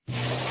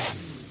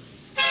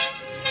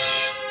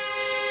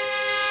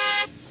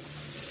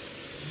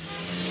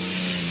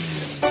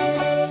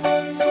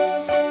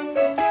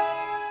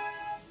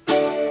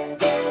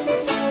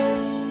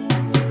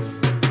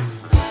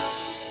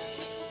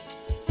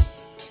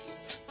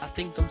I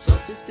think I'm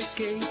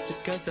sophisticated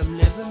cause I'm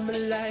living my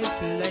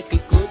life like a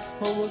good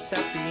homo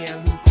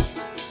sapien.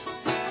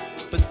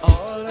 But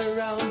all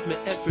around me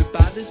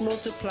everybody's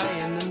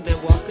multiplying and they're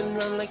walking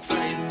around like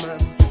flies, man.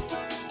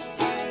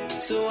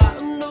 So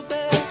I'm no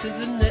better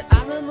than the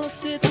animals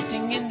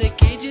sitting in their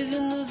cages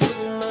in the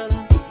zoo,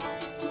 man.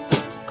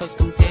 Cause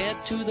compared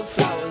to the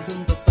flowers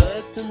and the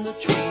birds and the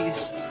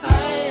trees,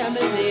 I am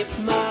an ape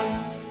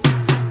man.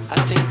 I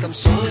think I'm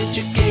so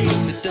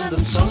educated and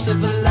I'm so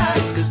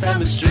civilized cause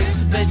I'm a strict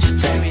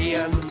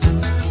vegetarian.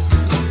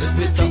 But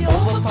with the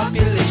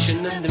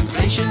overpopulation and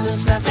inflation and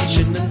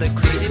starvation and the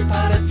crazy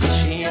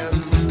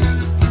politicians,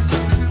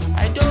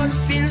 I don't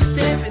feel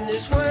safe in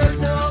this world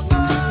no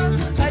more.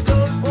 I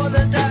don't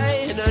wanna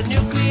die in a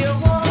nuclear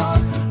war.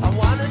 I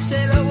wanna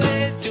sail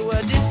away to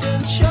a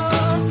distant shore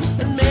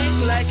and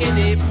make like an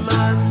ape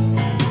man.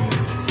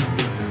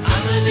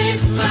 I'm an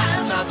ape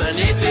man, I'm an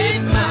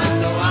ape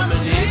man, no I'm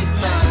an ape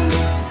man.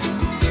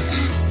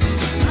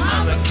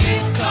 I'm a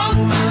King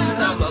Kong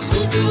man, I'm a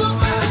voodoo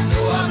man,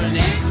 no I'm an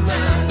ape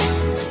man.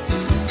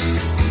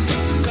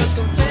 Cause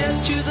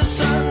compared to the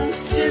sun that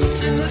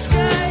sits in the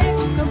sky,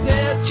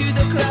 compared to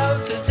the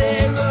clouds that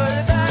say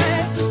roll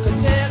by,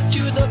 compared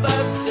to the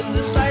bugs and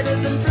the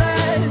spiders and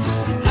flies,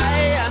 I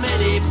am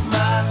an ape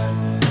man.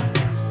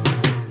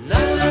 La,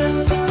 la,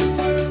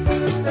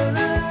 la,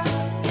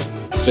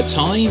 la. The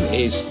time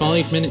is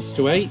 5 minutes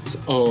to 8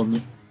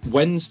 on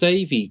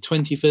Wednesday, the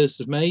 21st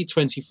of May,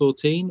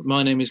 2014.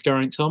 My name is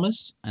Geraint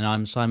Thomas. And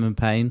I'm Simon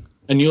Payne.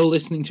 And you're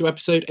listening to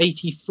episode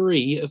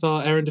 83 of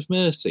our Errand of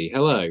Mercy.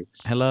 Hello.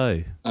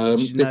 Hello. Did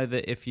you know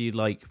that if you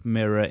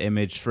mirror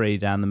image 3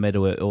 down the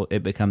middle,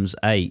 it becomes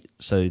 8?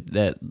 So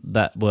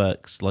that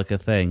works like a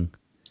thing.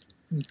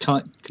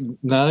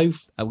 No.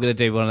 I'm going to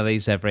do one of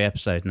these every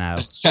episode now.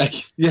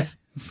 Okay, yeah.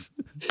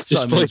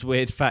 Simon's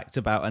weird fact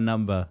about a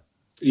number.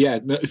 Yeah,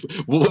 no,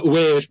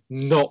 weird,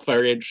 not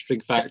very interesting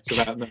facts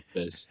about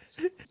numbers.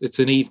 It's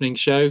an evening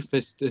show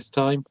this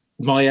time.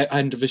 My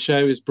end of the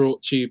show is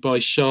brought to you by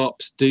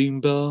Sharp's Doom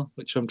Bar,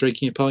 which I'm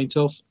drinking a pint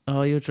of.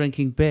 Oh, you're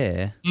drinking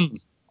beer?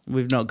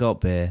 We've not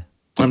got beer.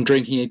 I'm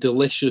drinking a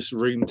delicious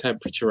room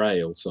temperature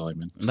ale,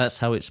 Simon. That's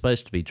how it's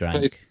supposed to be drank.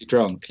 Supposed to be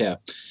drunk, yeah.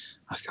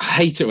 I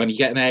hate it when you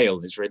get an ale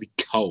and it's really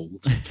cold.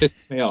 It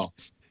pisses me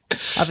off.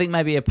 I think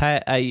maybe a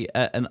pale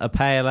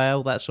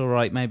ale, that's all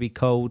right. Maybe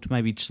cold,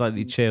 maybe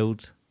slightly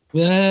chilled.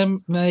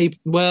 Maybe.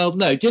 Well,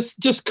 no,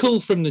 just cool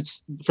from the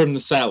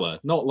cellar,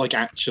 not like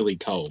actually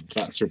cold.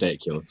 That's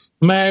ridiculous.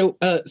 Now,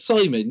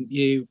 Simon,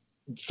 you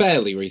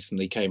fairly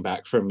recently came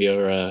back from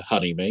your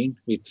honeymoon.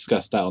 We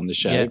discussed that on the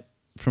show. Yep,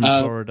 from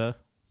Florida.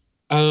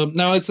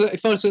 Now,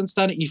 if I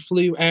understand it, you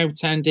flew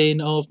out and in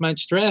of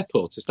Manchester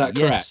Airport. Is that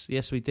correct?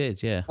 Yes, we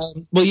did, yeah.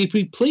 Well, you'd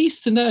be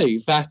pleased to know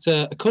that,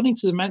 according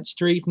to the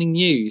Manchester Evening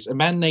News, a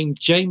man named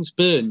James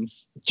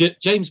Burns,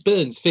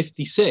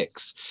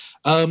 56,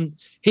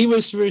 he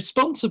was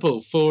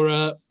responsible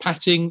for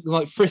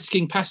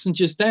frisking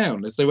passengers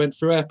down as they went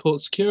through airport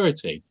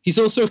security. He's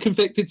also a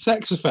convicted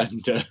sex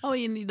offender. Oh,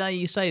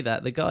 you say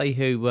that. The guy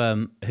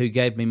who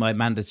gave me my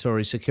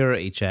mandatory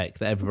security check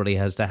that everybody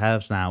has to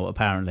have now,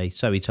 apparently,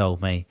 so he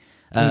told me,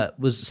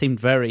 seemed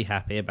very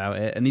happy about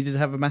it, and he did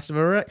have a massive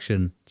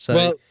erection. So,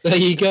 well, there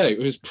you go. It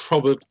was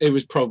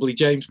probably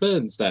James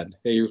Burns then,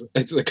 who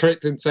is a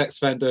convicted sex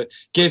offender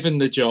given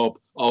the job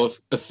of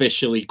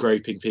officially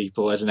groping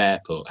people at an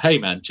airport. Hey,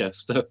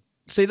 Manchester.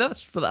 See,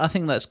 I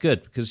think that's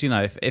good because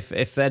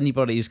if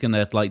anybody's going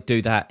to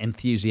do that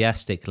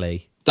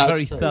enthusiastically, that's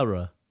very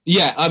thorough.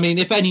 Yeah, I mean,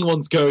 if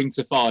anyone's going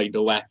to find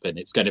a weapon,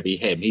 it's going to be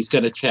him. He's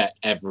going to check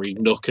every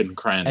nook and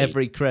cranny,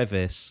 every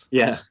crevice.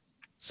 Yeah.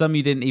 Some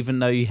you didn't even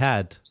know you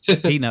had.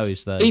 He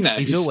knows, though. He knows.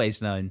 He's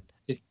always known.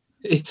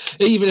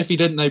 Even if he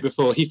didn't know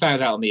before, he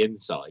found out on the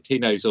inside. He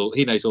knows all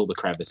the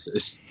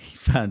crevices. He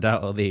found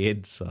out on the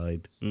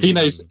inside. He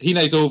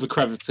knows all the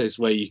crevices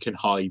where you can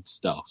hide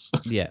stuff.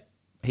 Yeah,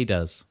 he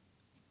does.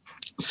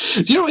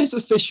 Do you know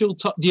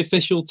what the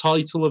official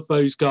title of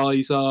those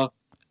guys are?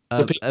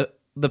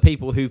 The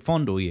people who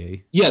fondle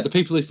you. Yeah, the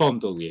people who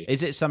fondle you.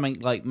 Is it something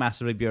like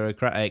massively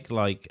bureaucratic,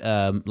 like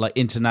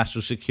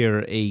international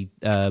security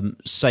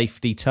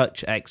safety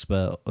touch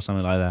expert or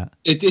something like that?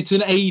 It's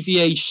an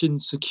aviation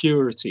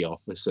security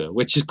officer,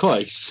 which is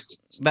close.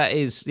 That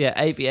is, yeah.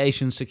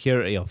 Aviation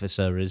security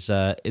officer is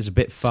a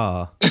bit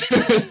far.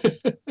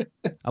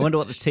 I wonder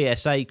what the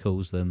TSA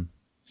calls them,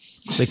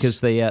 because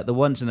the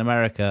ones in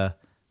America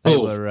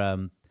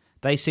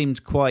they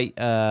seemed quite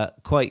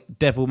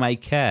devil may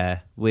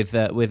care with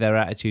their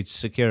attitude to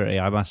security,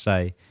 I must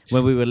say,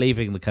 when we were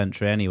leaving the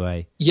country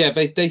anyway. Yeah,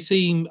 they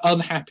seem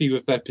unhappy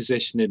with their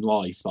position in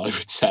life, I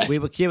would say. We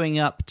were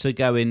queuing up to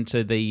go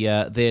into the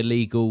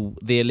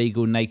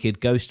illegal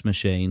naked ghost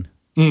machine,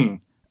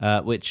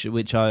 which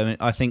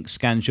I think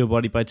scans your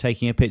body by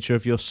taking a picture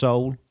of your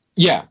soul.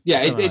 Yeah.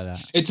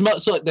 It's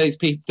much like those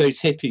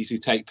hippies who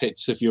take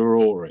pictures of your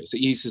auras. It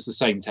uses the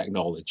same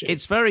technology.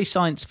 It's very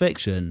science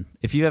fiction.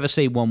 If you ever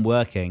see one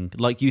working,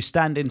 you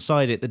stand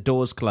inside it, the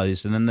door's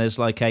closed, and then there's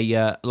like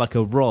a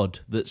rod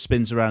that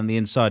spins around the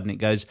inside, and it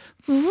goes,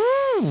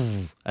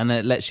 and then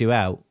it lets you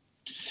out.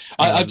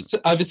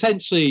 I've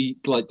essentially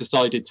like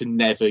decided to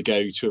never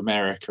go to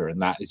America,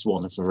 and that is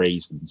one of the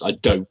reasons. I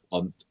don't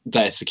want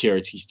their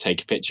security to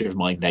take a picture of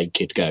my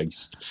naked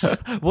ghost.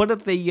 One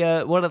of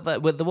the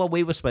one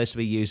we were supposed to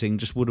be using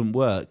just wouldn't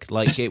work.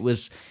 Like it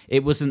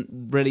wasn't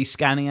really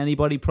scanning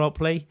anybody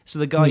properly. So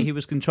the guy who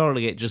was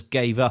controlling it just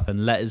gave up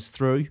and let us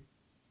through.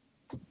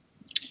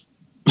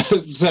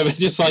 So it's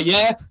just like,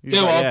 yeah,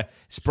 go on. Yeah,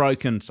 it's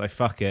broken, so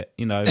fuck it.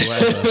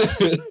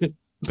 Whatever.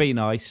 Be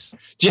nice.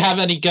 Do you have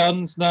any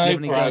guns? No.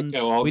 Any guns?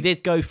 Go on. We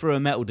did go through a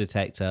metal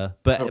detector,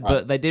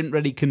 but they didn't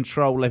really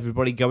control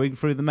everybody going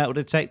through the metal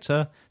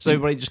detector, so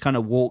everybody just kind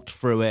of walked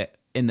through it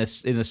in a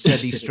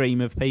steady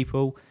stream of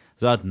people.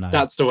 So I don't know.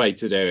 That's the way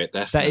to do it.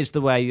 Definitely. That is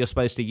the way you're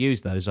supposed to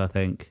use those. I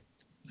think.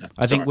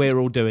 I think we're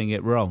all doing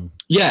it wrong.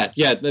 Yeah.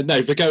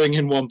 No, for going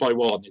in one by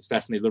one, it's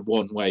definitely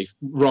the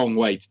wrong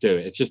way to do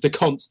it. It's just a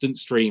constant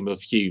stream of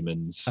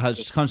humans.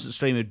 It's a constant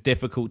stream of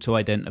difficult to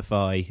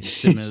identify,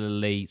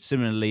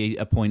 similarly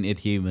appointed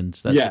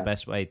humans. That's the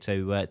best way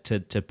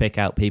to pick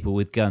out people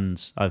with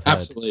guns. I've heard.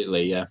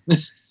 Absolutely, yeah.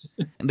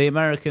 The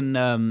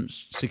American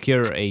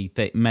security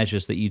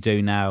measures that you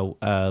do now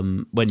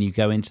when you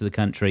go into the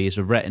country is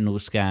a retinal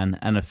scan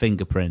and a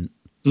fingerprint.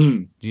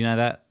 Do you know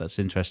that? That's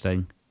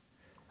interesting.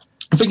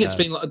 I think it's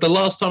been the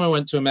last time I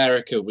went to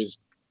America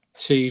was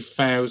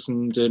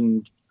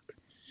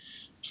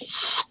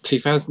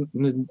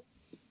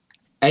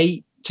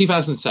 2008,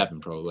 2007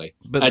 probably.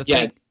 But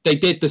they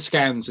did the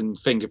scans and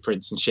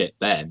fingerprints and shit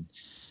then.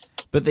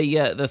 But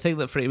the thing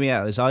that freaked me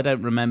out is I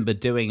don't remember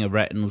doing a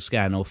retinal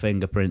scan or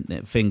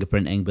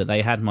fingerprinting, but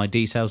they had my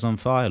details on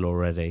file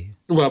already.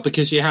 Well,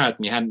 because you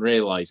hadn't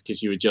realised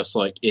because you were just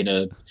like in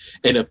a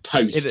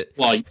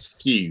post-flight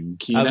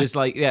fugue. I was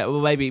like, yeah,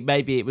 well,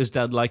 maybe it was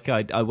done like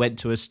I went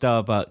to a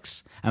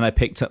Starbucks and I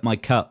picked up my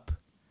cup,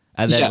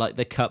 and then like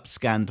the cup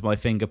scanned my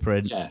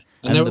fingerprint, and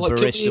the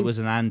barista was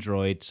an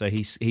android, so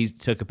he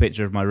took a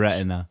picture of my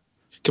retina.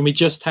 Can we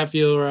just have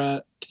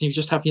your? Can you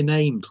just have your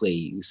name,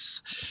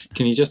 please?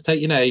 Can you just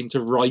take your name to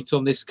write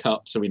on this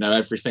cup so we know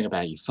everything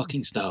about you?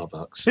 Fucking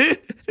Starbucks.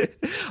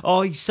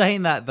 Oh, he's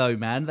saying that though,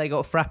 man. They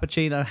got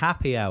Frappuccino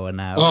happy hour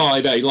now. Oh,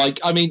 I know. Like,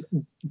 I mean,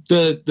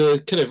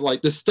 the kind of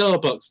like the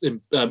Starbucks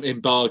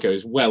embargo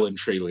is well and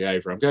truly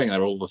over. I'm going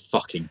there all the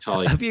fucking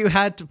time. Have you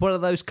had one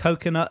of those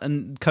coconut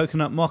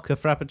mocha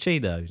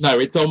Frappuccinos? No,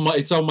 it's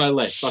on my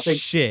list. I think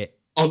shit.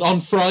 On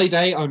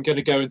Friday, I'm going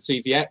to go and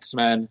see the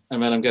X-Men,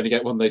 and then I'm going to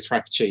get one of those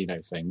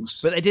Frappuccino things.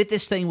 But they did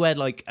this thing where,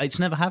 like, it's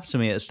never happened to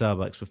me at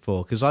Starbucks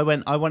before, because I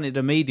wanted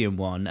a medium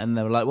one, and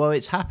they were like, well,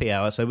 it's happy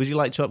hour, so would you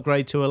like to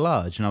upgrade to a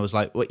large? And I was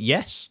like, well,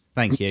 yes,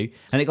 thank you.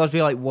 And it got to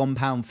be like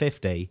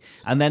 £1.50.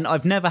 And then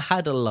I've never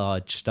had a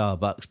large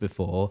Starbucks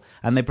before,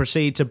 and they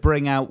proceed to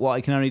bring out what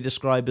I can only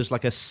describe as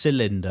like a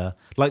cylinder.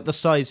 Like the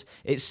size,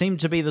 it seemed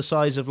to be the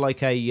size of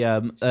like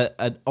an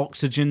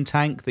oxygen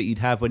tank that you'd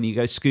have when you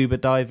go scuba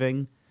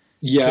diving.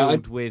 Yeah,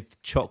 filled with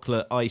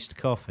chocolate iced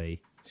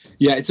coffee.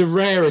 Yeah, it's a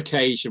rare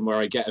occasion where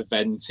I get a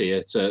venti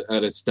at a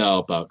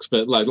Starbucks,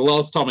 but like the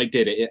last time I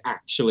did it, it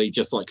actually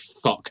just like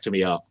fucked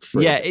me up.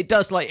 Yeah, it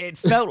does. Like it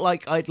felt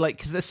like I'd like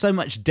because there's so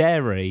much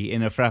dairy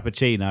in a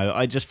frappuccino.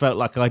 I just felt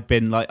like I'd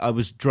been like I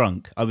was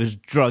drunk. I was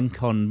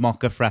drunk on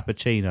mocha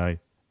frappuccino.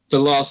 The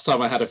last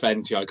time I had a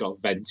venti, I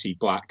got venti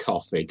black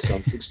coffee because I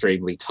was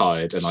extremely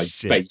tired and I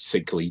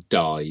basically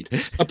died.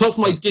 Apart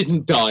from I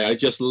didn't die, I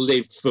just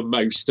lived the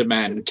most a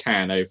man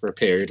can over a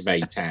period of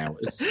 8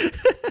 hours.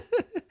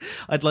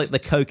 I'd like the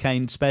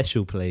cocaine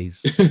special,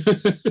 please.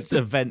 It's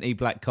a venti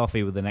black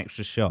coffee with an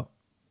extra shot.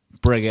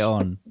 Bring it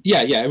on.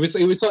 Yeah. It was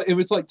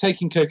like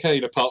taking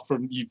cocaine. Apart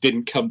from you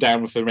didn't come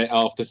down from it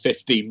after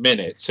 15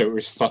 minutes, so it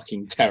was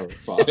fucking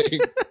terrifying.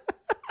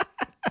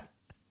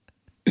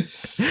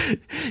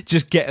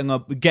 Just get on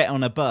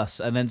a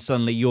bus and then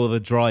suddenly you're the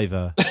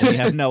driver and you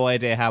have no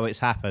idea how it's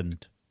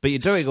happened, but you're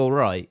doing all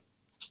right.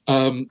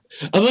 And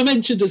I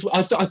mentioned as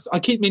well, I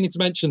keep meaning to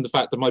mention the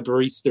fact that my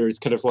barista is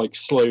kind of like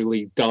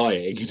slowly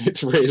dying, and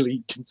it's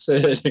really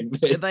concerning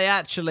me. Do they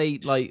actually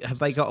like have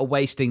they got a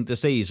wasting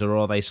disease, or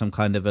are they some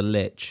kind of a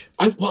lich?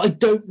 I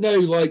don't know.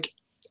 Like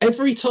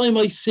every time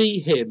I see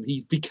him,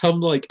 he's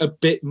become like a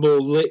bit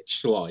more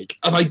lich-like,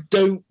 and I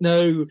don't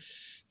know,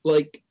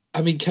 like.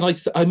 I mean,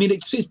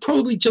 it's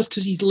probably just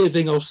because he's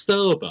living off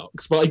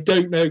Starbucks, but I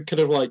don't know, kind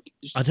of like...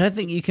 I don't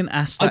think you can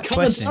ask that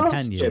question,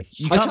 can you?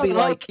 You can't be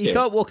like, you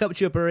can't walk up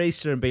to your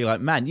barista and be like,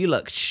 man, you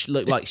look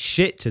like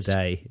shit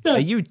today. No. Are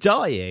you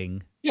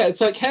dying? Yeah, it's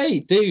like,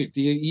 hey, dude,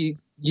 you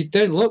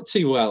don't look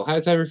too well.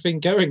 How's everything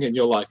going in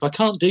your life? I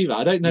can't do that.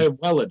 I don't know him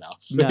well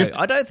enough. No,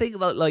 I don't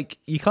think like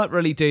you can't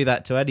really do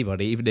that to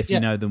anybody, even if you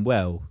know them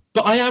well.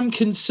 But I am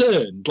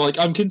concerned. Like,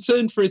 I'm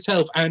concerned for his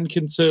health and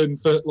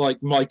concerned for,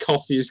 like, my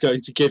coffee is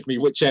going to give me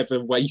whichever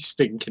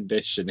wasting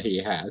condition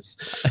he has.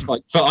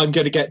 Like, but I'm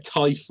going to get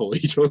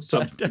typhoid or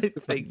something. I don't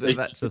think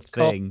that's a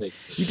thing. Coffee.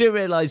 You do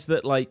realise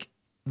that, like,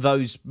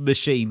 those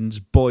machines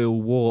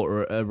boil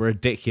water at a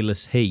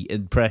ridiculous heat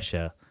and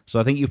pressure. So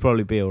I think you'll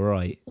probably be all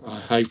right. I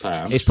hope I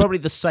am. It's probably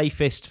the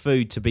safest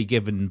food to be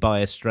given by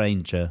a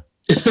stranger.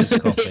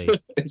 It's coffee.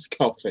 It's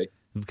coffee.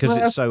 Because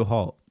it's so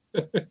hot.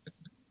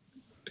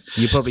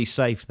 You're probably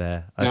safe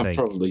there, I I'm think.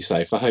 probably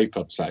safe. I hope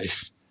I'm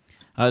safe.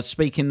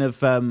 Speaking of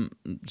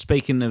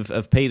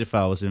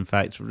paedophiles, in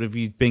fact, have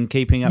you been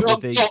keeping up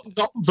with the?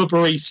 Not the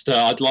barista,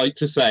 I'd like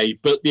to say,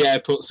 but the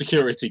airport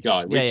security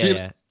guy. Which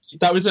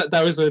that was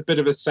a bit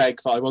of a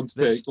seg that I wanted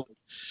to.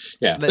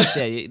 Yeah.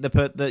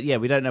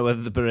 We don't know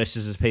whether the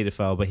barista's a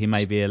paedophile, but he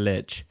may be a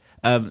lich.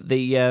 Have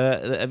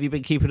you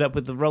been keeping up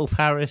with the Rolf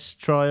Harris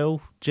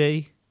trial,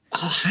 G?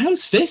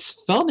 How's this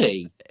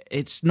funny?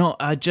 It's not.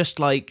 I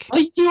just like.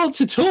 Why do you want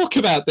to talk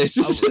about this?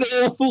 This is an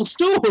awful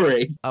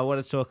story. I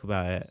want to talk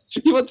about it.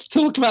 You want to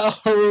talk about a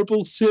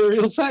horrible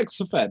serial sex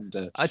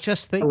offender? I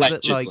just think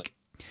Allegedly. that, like.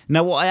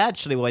 Now, what I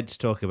actually wanted to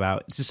talk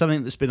about, this is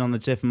something that's been on the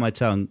tip of my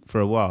tongue for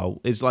a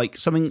while, is like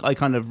something I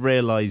kind of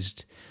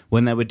realised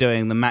when they were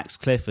doing the Max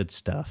Clifford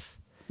stuff,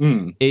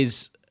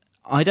 is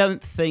I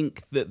don't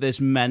think that there's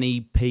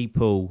many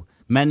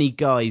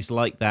guys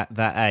like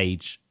that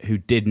age who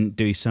didn't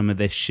do some of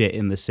this shit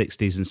in the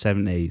 60s and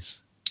 70s.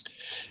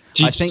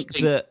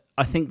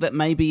 I think that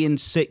maybe in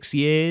 6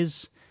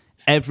 years,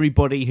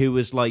 everybody who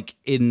was like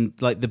in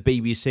like the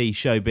BBC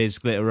showbiz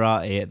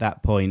glitterati at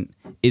that point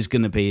is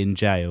going to be in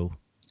jail.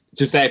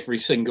 Just every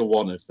single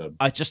one of them.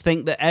 I just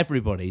think that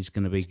everybody's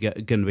going to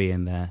be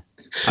in there.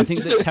 I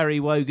think that Terry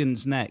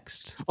Wogan's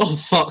next. Oh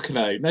fuck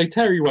no! No,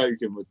 Terry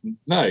Wogan wouldn't.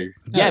 No.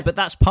 Yeah, but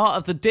that's part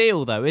of the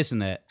deal, though,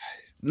 isn't it?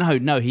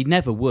 No, he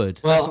never would.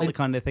 Well, that's not the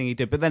kind of thing he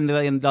did. But then,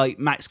 like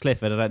Max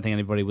Clifford, I don't think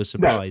anybody was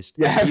surprised.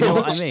 No. Yeah, you know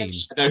what I mean?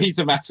 No, he's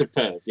a massive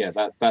perv. Yeah,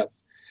 that.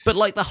 But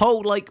like the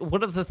whole, like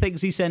one of the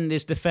things he said in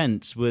his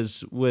defence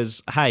was,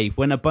 hey,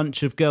 when a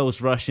bunch of girls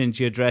rush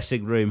into your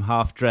dressing room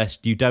half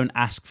dressed, you don't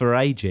ask for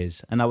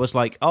ages. And I was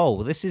like,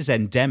 oh, this is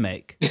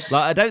endemic.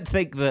 Like I don't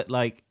think that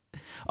like.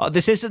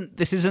 This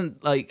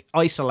isn't like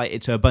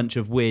isolated to a bunch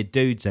of weird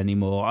dudes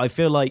anymore. I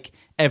feel like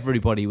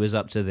everybody was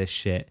up to this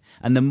shit,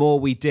 and the more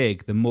we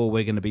dig, the more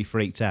we're going to be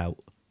freaked out.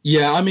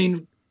 Yeah, I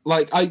mean,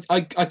 like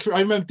I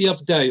remember the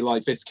other day,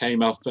 like this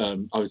came up.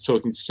 I was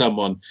talking to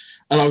someone,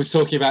 and I was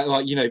talking about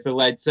like the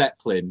Led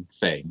Zeppelin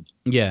thing.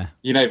 Yeah,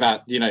 you know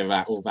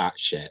that all that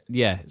shit.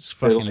 Yeah, it's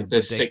fucking like the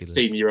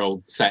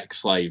 16-year-old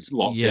sex slave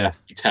locked in a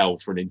hotel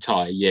for an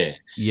entire year.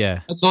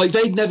 Yeah, and, like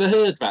they'd never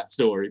heard that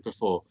story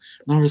before,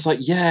 and I was like,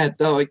 yeah,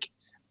 like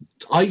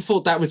I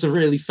thought that was a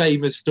really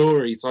famous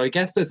story. So I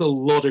guess there's a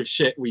lot of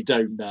shit we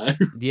don't know.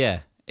 Yeah,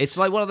 it's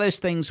like one of those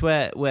things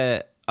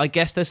where I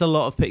guess there's a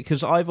lot of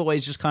because I've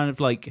always just kind of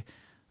like.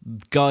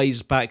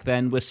 Guys back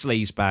then were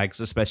sleazebags,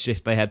 especially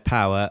if they had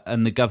power,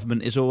 and the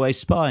government is always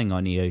spying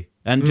on you.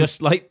 And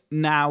just like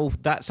now,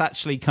 that's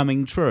actually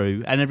coming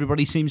true, and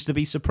everybody seems to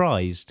be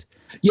surprised.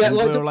 Yeah, and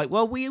we're like,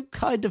 well, we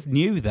kind of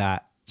knew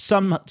that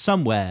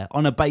somewhere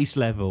on a base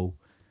level.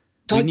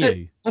 We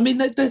knew. I mean,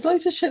 there's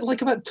loads of shit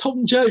like about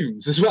Tom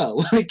Jones as well.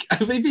 Like,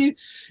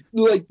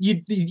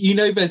 if you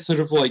know, there's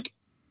sort of like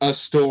a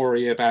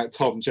story about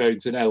Tom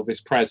Jones and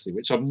Elvis Presley,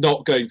 which I'm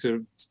not going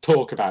to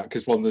talk about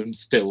because one of them's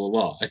still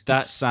alive.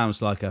 That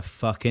sounds like a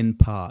fucking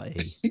party.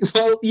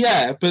 Well,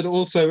 yeah, but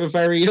also a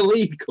very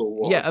illegal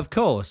one. Yeah, of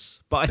course.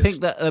 But I think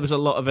that there was a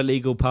lot of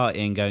illegal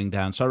partying going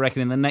down. So I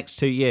reckon in the next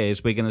 2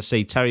 years, we're going to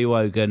see Terry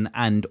Wogan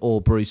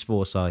or Bruce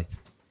Forsyth.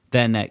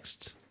 They're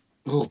next.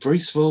 Oh,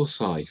 Bruce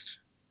Forsyth.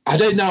 I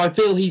don't know. I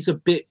feel he's a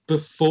bit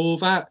before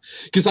that.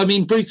 Because, I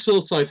mean, Bruce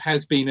Forsyth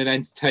has been an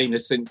entertainer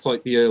since,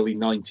 like, the early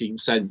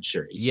 19th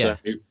century. Yeah.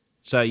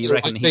 So you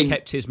reckon he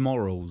kept his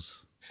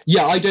morals?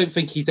 Yeah, I don't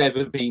think he's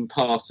ever been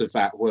part of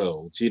that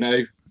world, you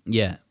know?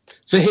 Yeah.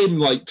 For him,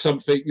 like,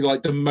 something,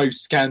 like, the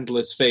most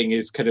scandalous thing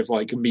is kind of,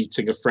 like,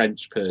 meeting a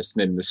French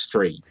person in the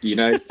street, you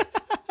know?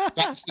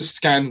 That's as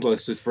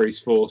scandalous as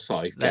Bruce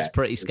Forsyth That's gets.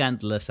 pretty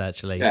scandalous,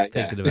 actually,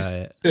 thinking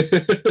about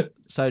it.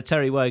 So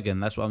Terry Wogan,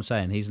 that's what I'm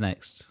saying. He's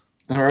next.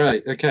 All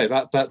right, okay,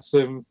 that's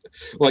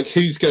like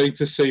who's going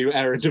to sue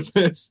Aaron of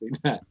Mercy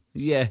now?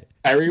 Yeah,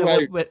 Terry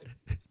Wogan.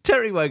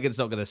 Terry Wogan's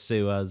not going to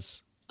sue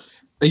us.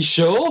 Are you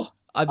sure?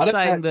 I'm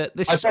saying that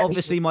this is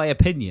obviously my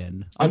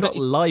opinion. I'm not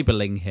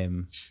libeling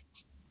him.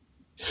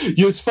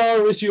 As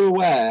far as you're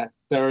aware,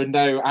 there are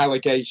no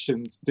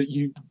allegations that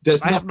you.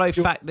 I have no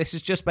fact. This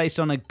is just based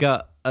on a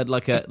gut, a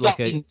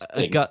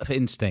gut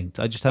instinct.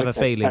 I just have a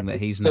feeling that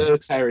he's Sir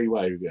Terry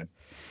Wogan.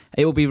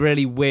 It will be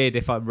really weird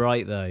if I'm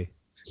right, though.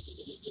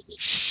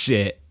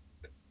 Shit.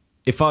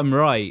 If I'm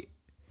right,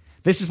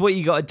 this is what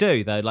you got to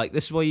do, though. Like,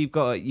 this is why you've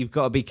got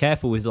to be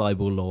careful with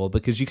libel law,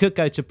 because you could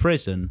go to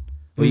prison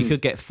or you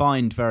could get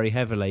fined very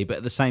heavily. But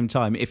at the same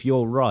time, if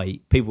you're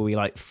right, people will be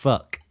like,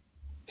 "Fuck."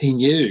 He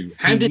knew.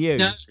 How did he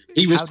know?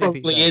 He was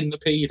probably in the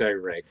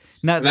pedo ring.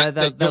 No,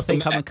 they'll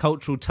think I'm a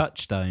cultural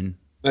touchstone.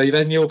 No,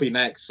 then you'll be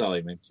next,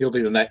 Simon. You'll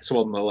be the next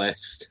one on the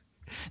list.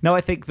 No,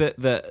 I think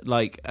that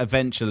like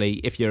eventually,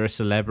 if you're a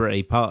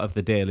celebrity, part of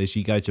the deal is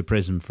you go to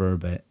prison for a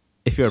bit.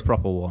 If you're a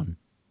proper one.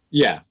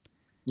 Yeah.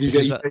 You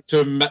go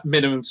to a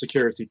minimum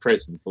security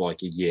prison for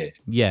like a year.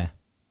 Yeah.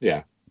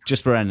 Yeah.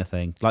 Just for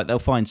anything. Like they'll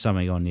find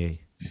something on you.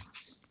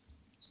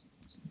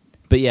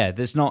 But yeah,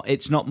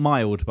 it's not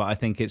mild, but I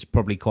think it's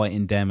probably quite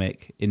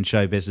endemic in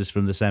show business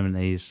from the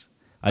 70s.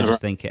 I just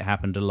think it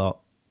happened a lot.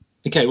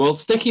 Okay, well,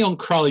 sticking on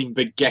crime,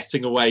 but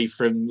getting away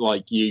from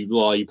like you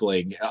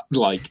libeling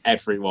like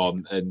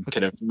everyone and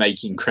kind of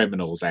making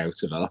criminals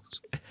out of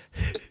us.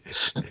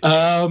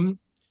 Now,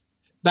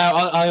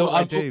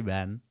 I do,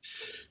 man.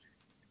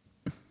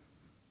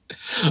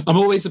 I'm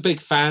always a big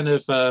fan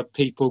of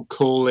people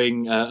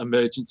calling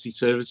emergency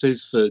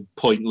services for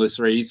pointless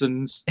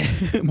reasons.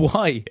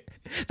 Why?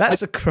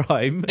 That's a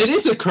crime. It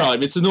is a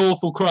crime. It's an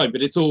awful crime,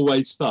 but it's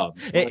always fun.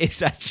 It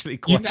is actually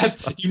quite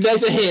fun. You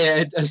never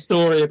hear a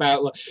story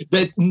about... Like,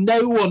 there's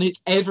no one is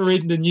ever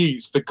in the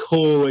news for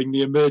calling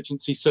the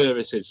emergency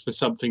services for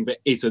something that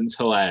isn't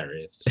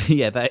hilarious.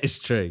 Yeah, that is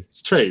true.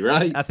 It's true,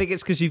 right? I think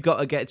it's because you've got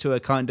to get to a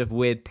kind of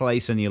weird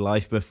place in your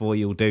life before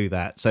you'll do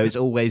that. So it's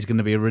always going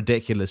to be a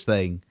ridiculous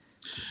thing.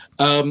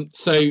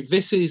 So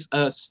this is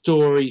a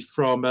story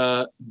from...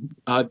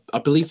 I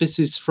believe this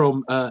is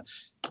from...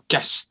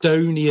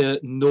 Gastonia,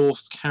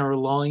 North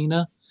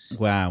Carolina.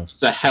 Wow.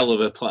 It's a hell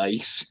of a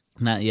place.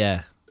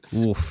 Yeah.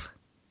 Oof.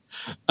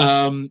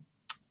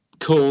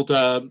 Called,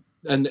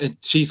 and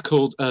she's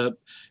called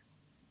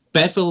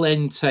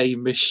Bevelente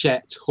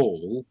Machette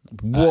Hall.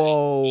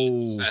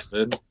 Whoa.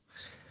 7.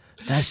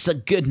 That's some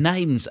good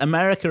names.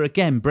 America,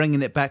 again,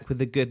 bringing it back with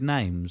the good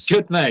names.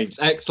 Good names.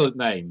 Excellent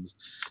names.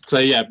 So,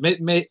 yeah,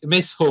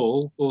 Miss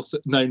Hall, also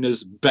known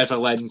as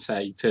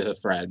Bevelente to her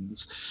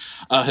friends,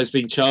 has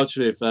been charged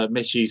with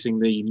misusing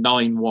the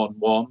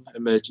 911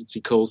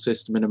 emergency call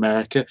system in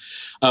America.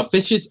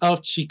 This is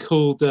after she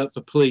called the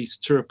police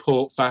to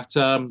report that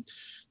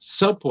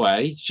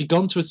Subway, she'd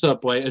gone to a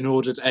Subway and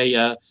ordered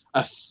a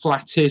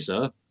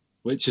flatizzer,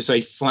 which is a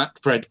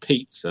flatbread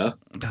pizza.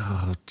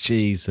 Oh,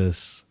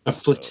 Jesus. A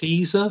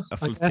flatiza? A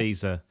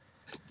flatiza.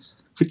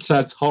 Which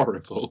sounds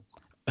horrible.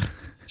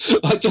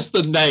 Like, just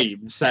the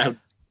name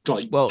sounds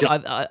like... Well,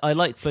 I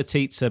like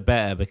flatizza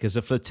better because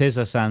a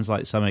flatiza sounds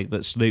like something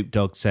that Snoop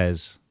Dogg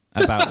says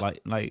about,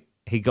 like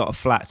he got a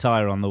flat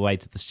tire on the way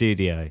to the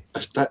studio.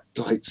 That,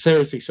 like,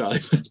 seriously,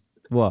 Simon?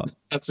 What?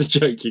 That's the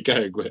joke you're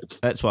going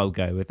with. That's what I'll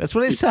go with. That's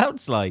what it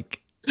sounds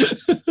like.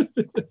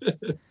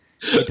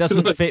 It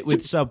doesn't fit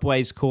with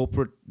Subway's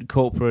corporate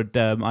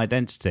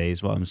identity,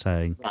 is what I'm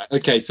saying. Right.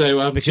 Okay.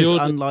 So because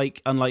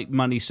unlike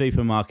Money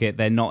Supermarket,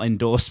 they're not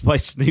endorsed by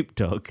Snoop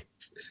Dogg.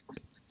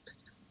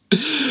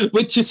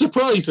 Which is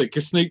surprising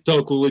because Snoop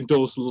Dogg will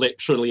endorse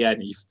literally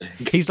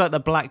anything. He's like the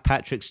Black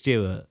Patrick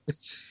Stewart.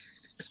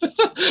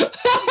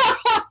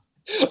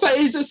 That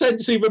is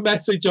essentially the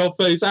message of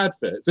those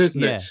adverts,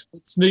 isn't it?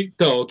 Snoop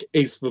Dogg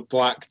is the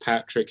Black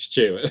Patrick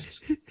Stewart.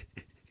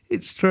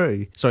 It's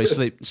true. Sorry,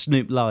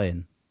 Snoop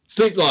Lion.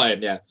 Snoop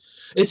Lion, yeah.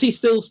 Is he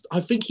still...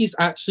 I think he's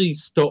actually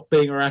stopped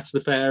being a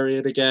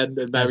Rastafarian again.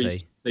 And now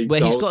he's Snoop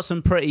Dogg. He's got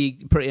some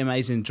pretty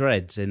amazing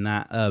dreads in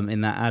that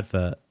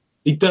advert.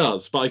 He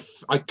does, but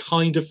I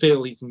kind of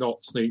feel he's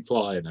not Snoop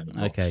Lion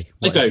anymore. Okay.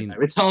 I don't know.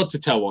 It's hard to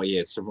tell what he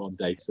is from one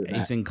day to the next.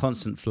 He's in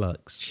constant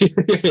flux. He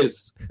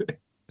is.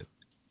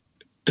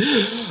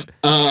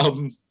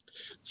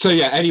 So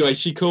yeah, anyway,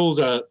 she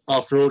called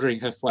after ordering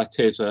her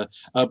flatizza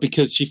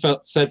because she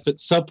said that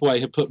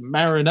Subway had put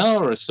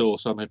marinara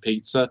sauce on her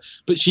pizza,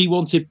 but she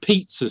wanted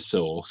pizza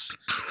sauce.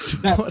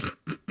 Now,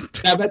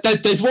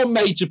 there's one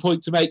major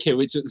point to make here,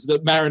 which is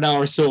that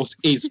marinara sauce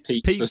is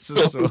pizza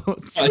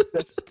sauce.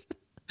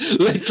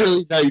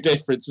 Literally no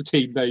difference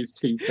between those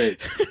two things.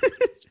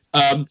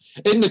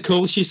 In the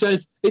call, she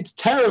says, "It's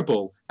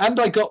terrible, and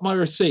I got my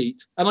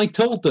receipt, and I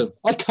told them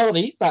I can't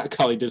eat that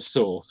kind of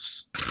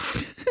sauce."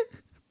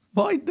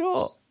 Why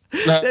not?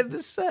 They're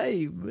the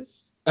same.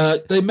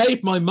 They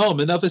made my mum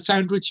another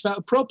sandwich without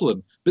a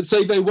problem, but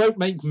say they won't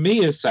make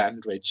me a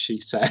sandwich, she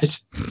said.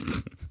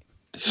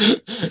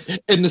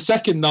 In the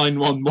second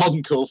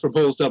 911 call from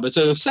Hall's number,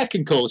 so the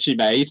second call she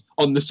made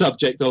on the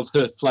subject of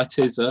her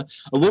flatizza,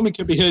 a woman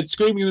could be heard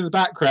screaming in the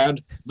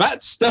background,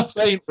 "That stuff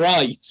ain't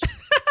right."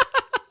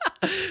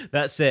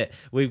 That's it.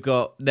 We've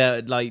got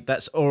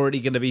that's already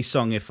going to be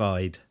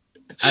songified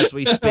as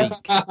we speak.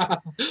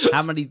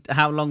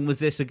 How long was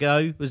this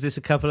ago? Was this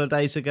a couple of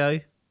days ago?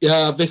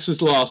 Yeah, this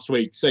was last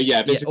week. So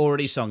yeah, this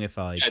already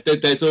songified. Yeah,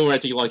 there's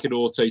already like an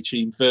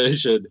auto-tune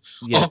version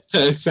of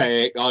her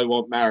saying, "I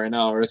want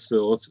marinara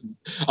sauce.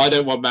 I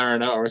don't want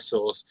marinara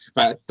sauce.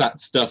 That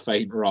stuff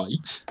ain't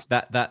right.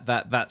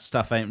 That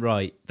stuff ain't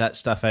right. That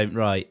stuff ain't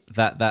right.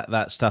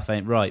 That stuff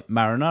ain't right.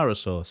 Marinara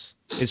sauce.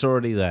 It's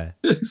already there.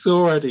 It's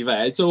already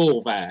there. It's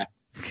all there.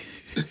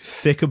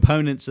 The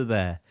components are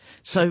there.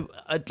 So,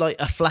 like,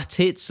 a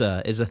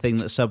flatizza is a thing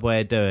that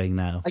Subway are doing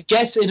now. I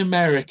guess in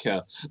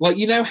America, like,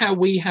 you know how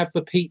we have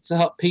the Pizza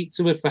Hut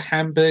pizza with the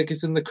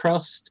hamburgers in the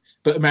crust,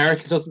 but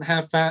America doesn't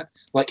have that?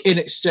 Like, in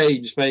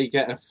exchange, they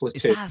get a flatizza.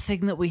 Is that a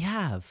thing that we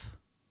have?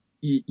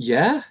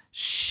 Yeah.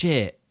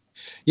 Shit.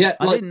 Yeah,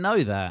 I didn't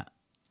know that.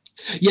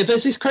 Yeah,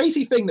 there's this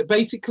crazy thing that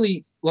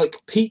basically, like,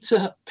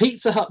 Pizza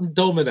Hut and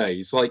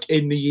Domino's, like,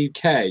 in the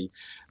UK,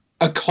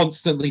 are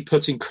constantly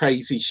putting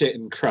crazy shit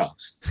in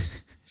crusts.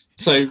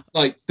 So,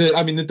 like,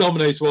 the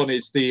Domino's one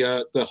is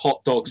the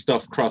hot dog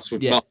stuffed crust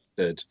with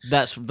mustard.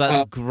 That's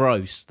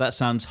gross. That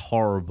sounds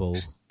horrible.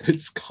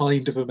 It's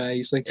kind of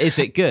amazing. Is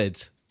it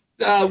good?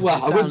 Well,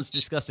 It sounds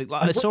disgusting.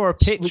 Like, I saw a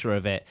picture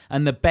of it,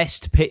 and the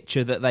best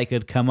picture that they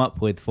could come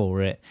up with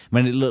for it,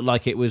 when it looked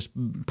like it was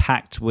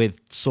packed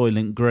with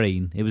Soylent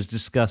Green, it was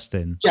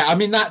disgusting. Yeah, I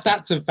mean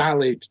that's a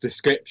valid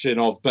description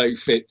of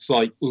both its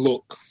like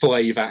look,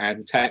 flavour,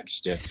 and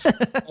texture.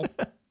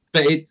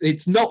 But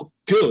it's not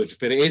good,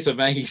 but it is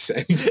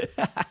amazing.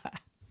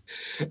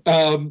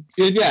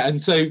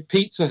 And so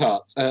Pizza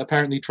Hut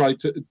apparently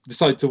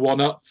decided to one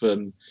up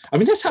them. I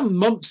mean, this happened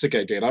months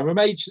ago, dude. I'm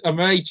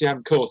amazed you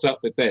haven't caught up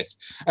with this.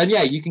 And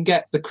yeah, you can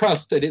get the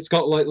crust, and it's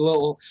got like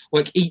little,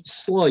 like each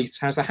slice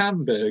has a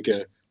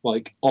hamburger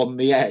like on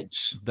the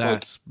edge,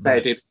 That's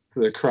embedded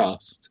into the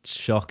crust.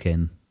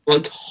 Shocking.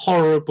 Like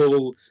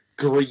horrible,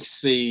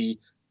 greasy,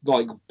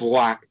 like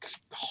black,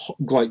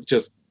 like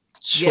just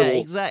chalk. Yeah,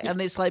 exactly.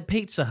 And it's like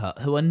Pizza Hut,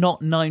 who are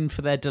not known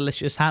for their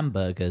delicious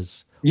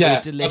hamburgers. Yeah,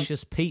 or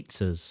delicious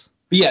pizzas.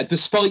 Yeah,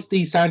 despite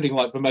these sounding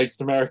like the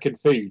most American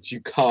foods, you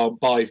can't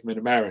buy them in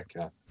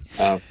America.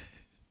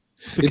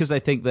 Because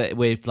they think that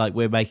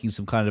we're making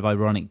some kind of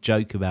ironic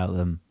joke about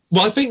them.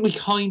 Well, I think we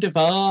kind of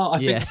are. I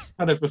think it's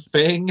kind of a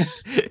thing.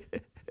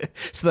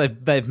 So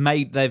they've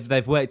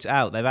worked it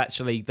out.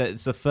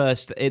 It's the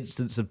first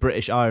instance of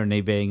British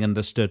irony being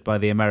understood by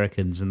the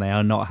Americans, and they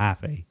are not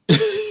happy.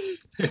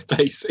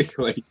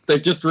 Basically,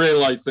 they've just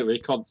realised that we're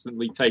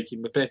constantly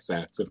taking the piss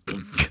out of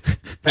them.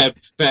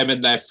 Them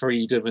and their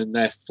freedom and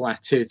their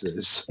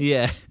flatizers.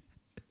 Yeah.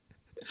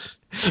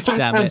 That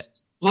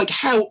sounds like,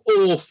 how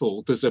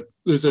awful does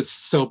a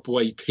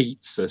Subway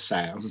pizza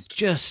sound?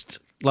 Just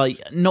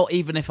like, not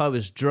even if I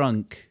was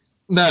drunk.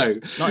 No,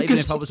 not even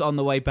if I was on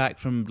the way back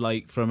from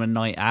a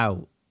night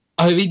out.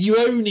 I mean, you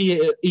only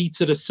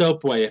eat at a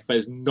Subway if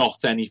there's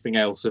not anything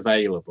else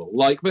available.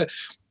 Like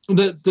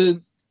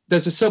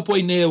there's a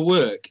Subway near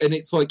work, and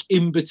it's like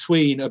in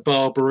between a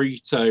bar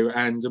burrito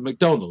and a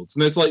McDonald's.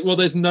 And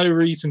there's no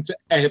reason to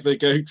ever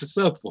go to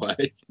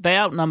Subway. They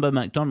outnumber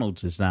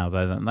McDonald's now,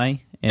 though, don't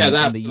they? In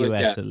the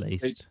US, at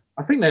least.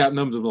 I think they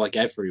outnumber them like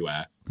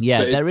everywhere.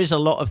 Yeah, there is a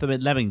lot of them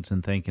in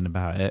Leamington, thinking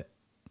about it.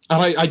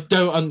 And I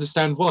don't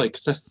understand why,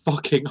 because they're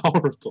fucking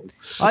horrible.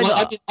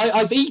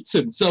 I've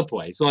eaten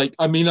Subways. I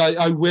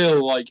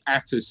will,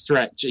 at a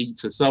stretch,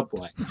 eat a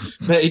Subway.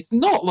 But it's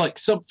not,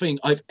 something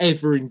I've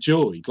ever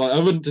enjoyed. I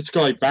wouldn't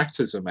describe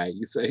that as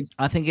amazing.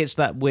 I think it's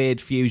that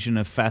weird fusion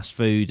of fast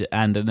food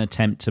and an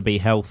attempt to be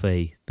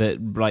healthy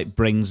that,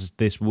 brings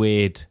this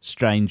weird,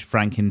 strange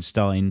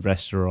Frankenstein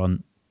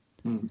restaurant.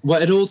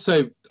 Well, it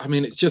also,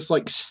 it's just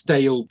like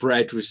stale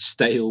bread with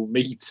stale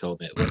meat on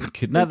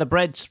it. No, the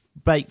bread's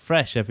baked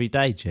fresh every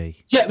day,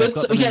 G. Yeah, they've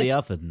got them in the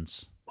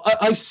ovens.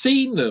 I've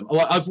seen them.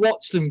 I've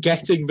watched them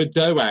getting the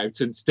dough out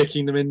and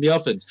sticking them in the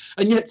ovens,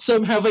 and yet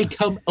somehow they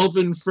come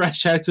oven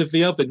fresh out of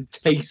the oven,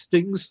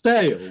 tasting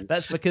stale.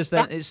 That's because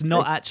then it's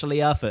not actually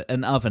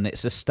an oven;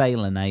 it's a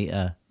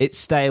stalinator. It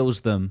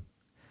stales them.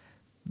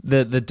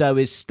 The dough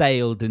is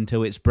staled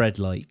until it's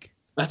bread-like.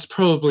 That's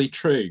probably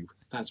true.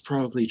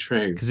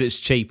 Because it's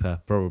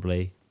cheaper,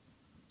 probably.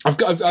 I've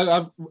got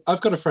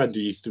a friend who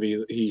used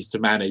to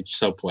manage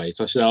Subway,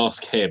 so I should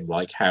ask him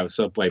how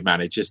Subway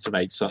manages to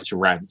make such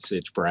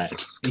rancid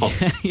bread.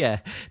 Yeah,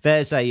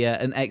 there's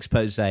an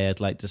expose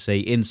I'd like to see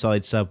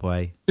inside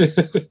Subway.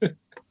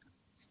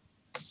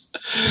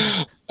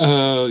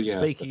 Oh yeah.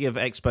 Speaking of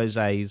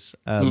exposés,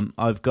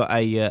 I've got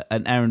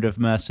an Errand of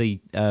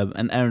Mercy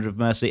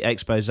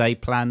expose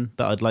plan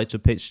that I'd like to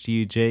pitch to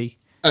you, G.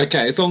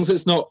 Okay, as long as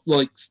it's not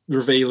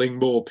revealing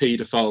more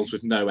paedophiles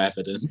with no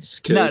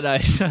evidence. No,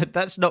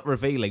 that's not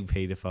revealing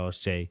paedophiles,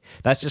 G.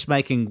 That's just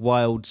making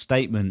wild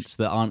statements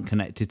that aren't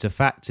connected to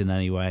fact in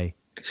any way.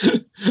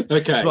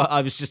 Okay.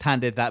 I was just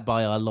handed that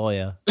by our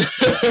lawyer.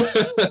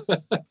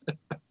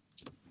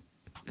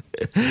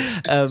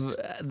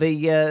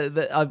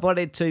 I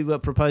wanted to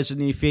propose a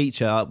new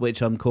feature,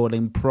 which I'm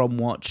calling Prom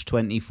Watch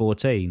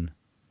 2014.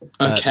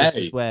 Okay. This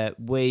is where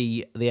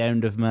we, the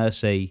Errand of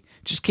Mercy,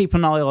 just keep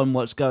an eye on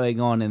what's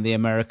going on in the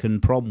American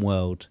prom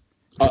world.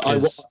 I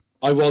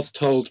was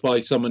told by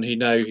someone who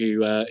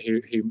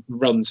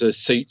runs a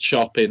suit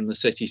shop in the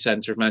city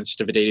centre of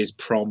Manchester that it is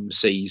prom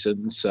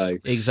season. So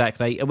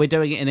exactly, and we're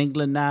doing it in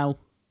England now.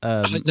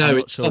 No,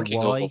 it's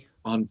fucking awful.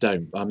 I'm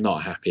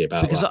not happy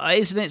about that.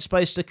 Isn't it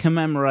supposed to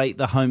commemorate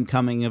the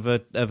homecoming of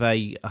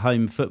a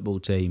home football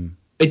team?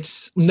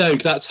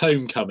 That's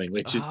Homecoming,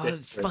 which is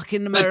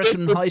fucking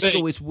American high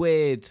school is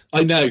weird.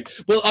 I know.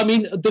 Well,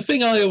 the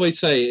thing I always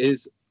say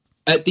is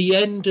at the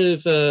end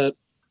of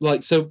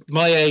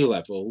my A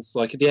levels,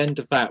 at the end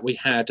of that, we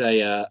had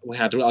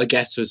I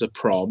guess was a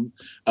prom.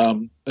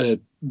 One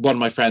of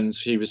my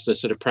friends, he was the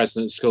sort of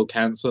president of school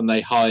council, and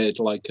they hired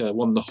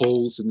one of the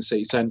halls in the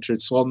city centre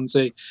of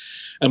Swansea,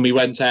 and we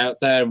went out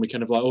there and we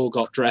kind of all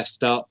got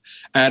dressed up,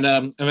 and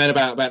then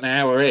about an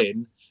hour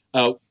in,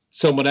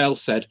 someone else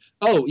said,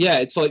 "Oh yeah,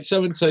 it's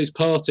so and so's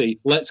party.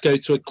 Let's go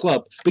to a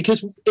club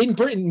because in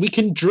Britain we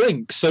can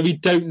drink, so we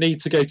don't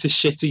need to go to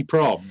shitty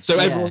prom." So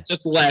everyone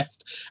just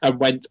left and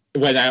went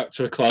out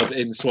to a club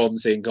in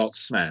Swansea and got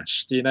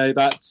smashed.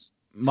 That's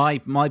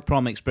My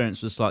prom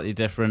experience was slightly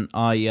different.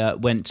 I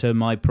went to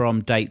my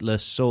prom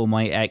dateless, saw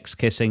my ex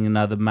kissing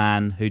another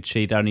man who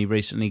she'd only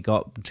recently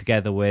got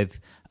together with,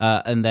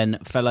 and then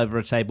fell over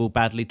a table,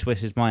 badly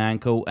twisted my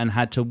ankle, and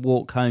had to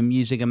walk home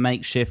using a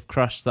makeshift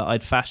crush that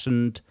I'd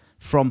fashioned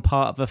from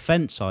part of a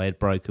fence I had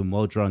broken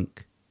while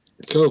drunk.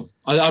 Cool.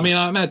 I mean,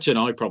 I imagine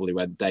I probably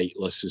went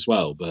dateless as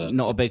well, but...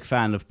 Not a big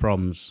fan of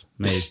proms,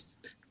 me.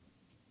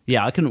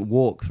 Yeah, I couldn't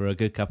walk for a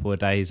good couple of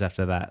days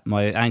after that.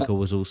 My ankle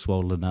was all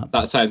swollen up.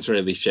 That sounds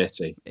really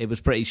shitty. It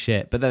was pretty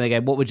shit. But then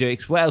again, what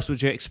else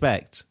would you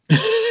expect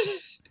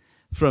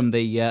from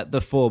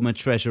the former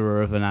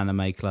treasurer of an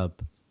anime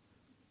club?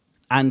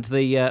 And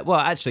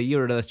actually, you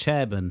were the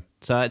chairman,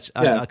 so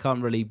I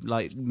can't really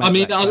make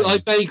I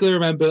vaguely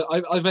remember.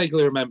 I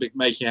vaguely remember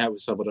making out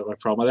with someone at my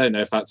prom. I don't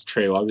know if that's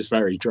true. I was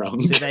very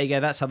drunk. See, there you go.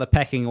 That's how the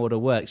pecking order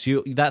works.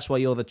 That's why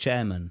you're the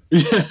chairman.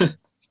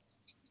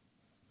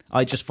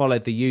 I just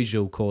followed the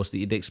usual course that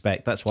you'd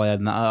expect. That's why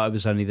I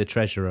was only the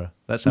treasurer.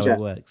 That's how it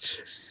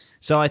works.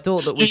 So I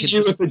thought that we could...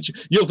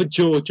 You're the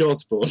George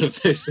Osborne of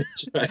this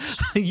situation.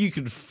 You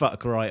can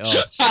fuck right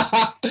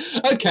off.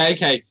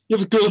 Okay. You're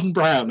the Gordon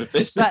Brown of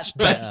this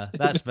situation.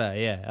 That's better,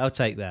 yeah. I'll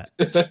take that.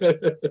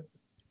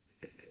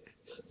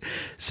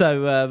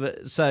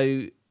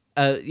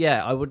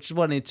 I just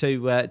wanted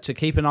to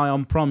keep an eye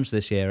on proms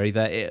this year,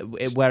 either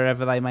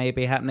wherever they may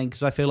be happening,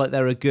 because I feel like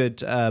they're a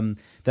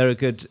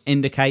good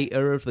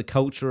indicator of the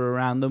culture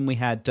around them. We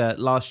had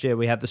last year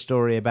we had the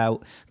story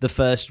about the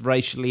first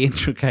racially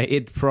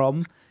integrated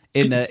prom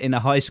in a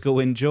high school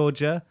in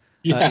Georgia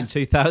in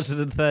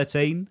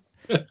 2013.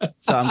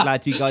 So I'm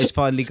glad you guys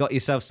finally got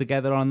yourselves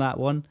together on that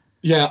one.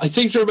 Yeah, I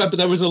seem to remember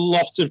there was a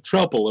lot of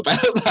trouble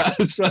about that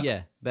as well.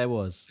 Yeah, there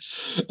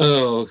was.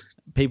 Oh,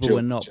 people Georgia.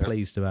 were not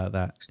pleased about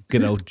that.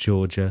 Good old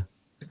Georgia.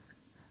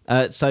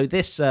 So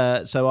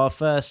our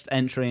first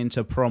entry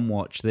into Prom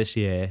Watch this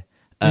year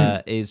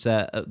is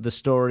the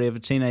story of a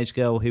teenage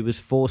girl who was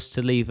forced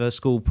to leave her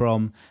school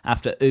prom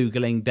after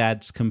oogling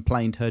dads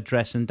complained her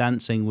dress and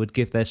dancing would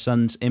give their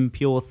sons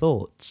impure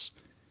thoughts.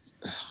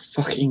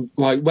 Fucking,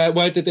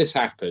 where did this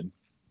happen?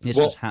 This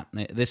was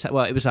happening. It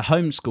was a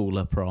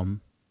homeschooler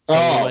prom. So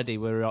already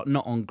we're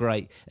not on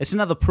great. It's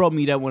another prom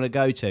you don't want to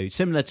go to,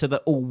 similar to the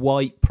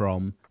all-white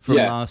prom from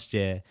last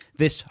year.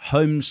 This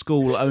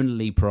homeschool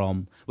only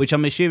prom, which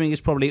I'm assuming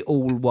is probably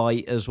all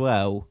white as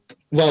well.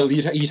 Well,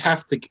 you'd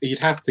have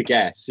to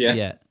guess, yeah.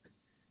 Yeah.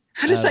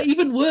 How does that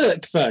even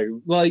work,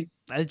 though?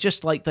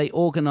 Just like they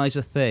organise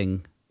a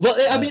thing. Well,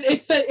 I mean,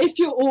 if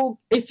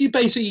you're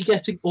basically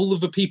getting all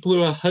of the people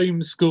who are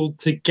homeschooled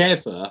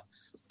together,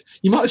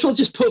 you might as well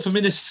just put them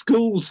in a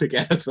school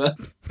together.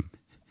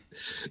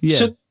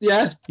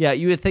 Yeah. Yeah,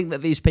 you would think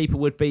that these people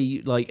would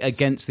be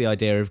against the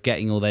idea of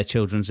getting all their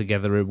children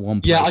together in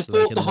one place. Yeah, I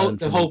thought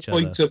the whole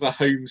point of a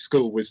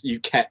homeschool was you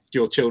kept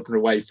your children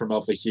away from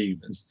other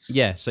humans.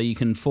 Yeah, so you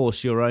can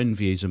force your own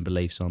views and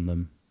beliefs on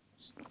them.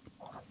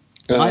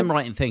 I'm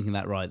right in thinking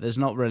that, right? There's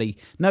nobody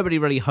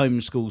really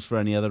homeschools for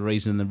any other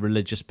reason than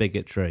religious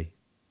bigotry.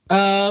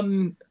 I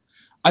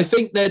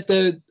think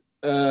that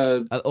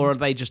or are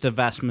they just a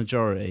vast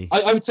majority?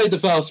 I would say the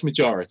vast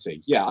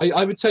majority. Yeah,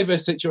 I would say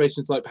there's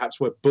situations perhaps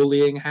where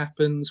bullying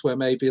happens, where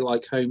maybe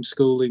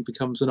homeschooling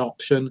becomes an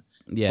option.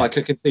 Yeah, I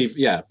can see.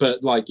 Yeah, but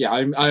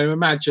I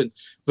imagine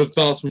the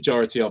vast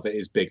majority of it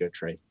is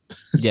bigotry.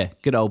 Yeah,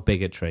 good old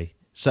bigotry.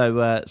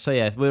 So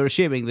yeah, we're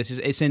assuming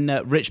it's in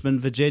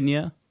Richmond,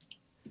 Virginia.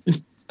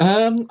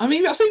 I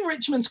mean, I think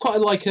Richmond's quite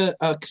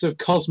a sort of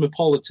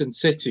cosmopolitan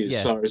city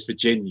as far as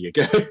Virginia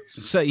goes.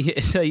 So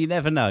you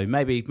never know.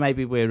 Maybe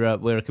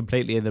we're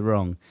completely in the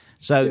wrong.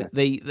 So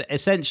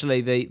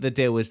essentially the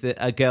deal was that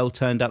a girl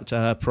turned up to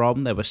her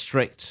prom. There were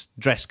strict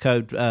dress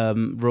code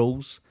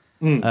rules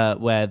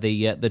where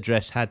the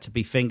dress had to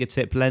be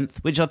fingertip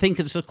length, which I think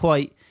is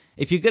quite.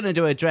 If you're going to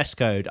do a dress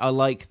code, I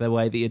like the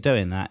way that you're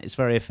doing that. It's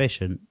very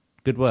efficient.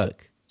 Good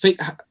work. So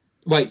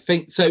what?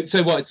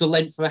 It's the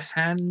length of a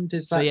hand?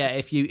 Is that? So yeah,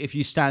 if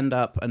you stand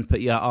up and put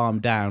your arm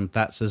down,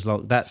 that's as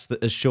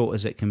as short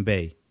as it can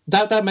be.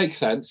 That makes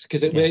sense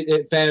because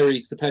it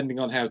varies depending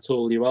on how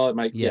tall you are.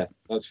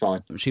 That's fine.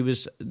 She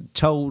was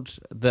told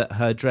that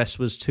her dress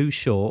was too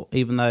short,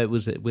 even though it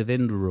was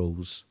within the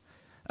rules,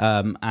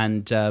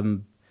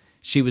 and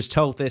she was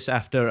told this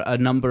after a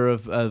number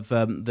of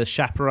the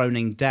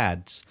chaperoning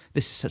dads.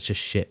 This is such a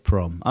shit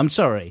prom. I'm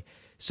sorry.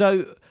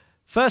 So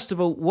first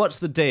of all, what's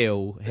the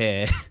deal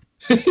here?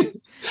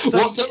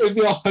 What's up with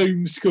your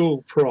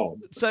homeschool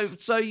prom? So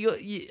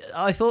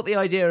I thought the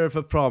idea of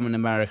a prom in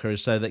America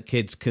is so that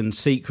kids can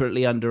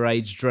secretly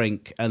underage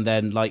drink and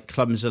then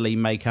clumsily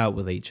make out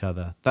with each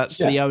other. That's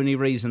the only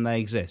reason they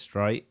exist,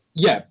 right?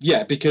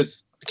 Yeah,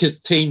 because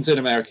teens in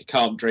America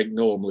can't drink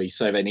normally,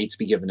 so they need to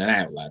be given an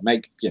outlet.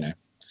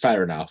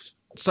 Fair enough.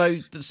 So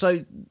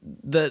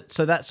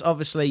that's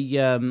obviously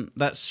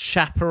that's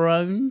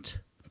chaperoned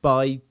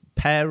by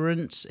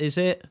parents, is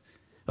it?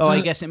 Oh,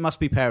 I guess it must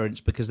be parents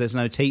because there's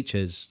no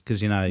teachers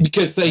because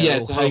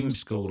it's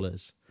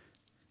homeschoolers.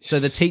 So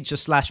the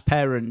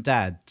teacher/parent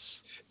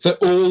dads. So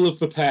all of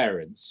the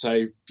parents.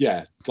 So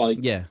yeah,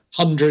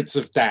 hundreds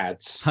of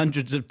dads.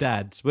 Hundreds of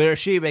dads. We're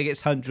assuming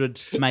it's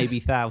hundreds, maybe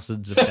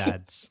thousands of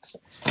dads.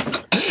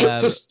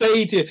 It's a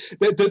stadium.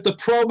 The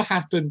prom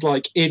happened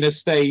like in a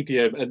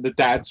stadium, and the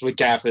dads were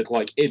gathered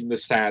like in the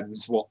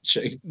stands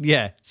watching.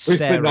 Yeah,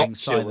 staring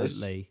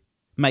silently,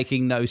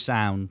 making no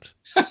sound.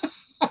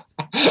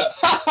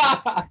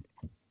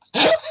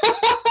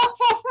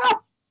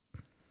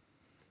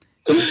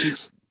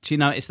 Do you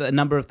notice that a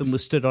number of them were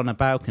stood on a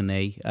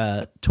balcony,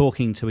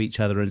 talking to each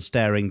other and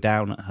staring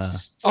down at her?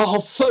 Oh,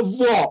 for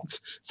what?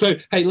 So,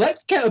 hey,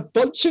 let's get a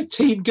bunch of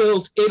teen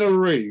girls in a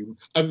room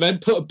and then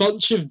put a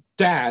bunch of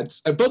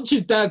dads who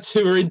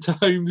are into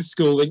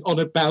homeschooling on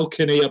a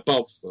balcony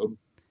above them.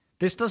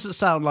 This doesn't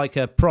sound like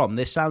a prom.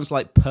 This sounds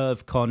like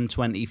PervCon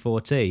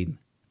 2014.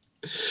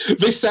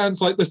 This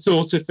sounds like the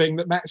sort of thing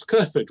that Max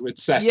Clifford would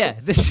say. Yeah,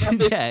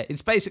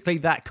 it's basically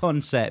that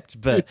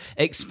concept, but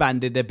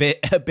expanded a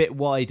bit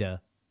wider.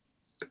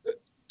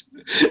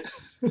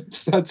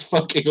 That's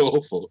fucking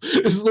awful.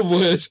 This is the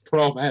worst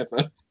prom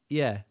ever.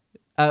 Yeah.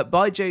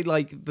 By June,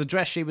 like the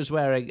dress she was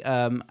wearing,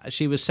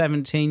 she was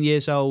 17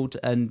 years old,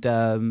 and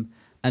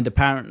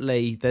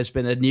apparently there's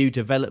been a new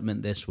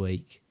development this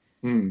week.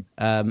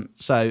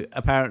 So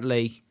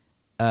apparently,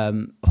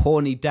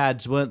 horny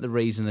dads weren't the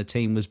reason a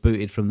team was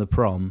booted from the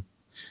prom.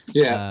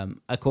 Yeah.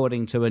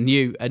 According to a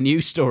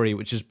new story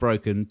which has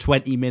broken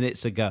 20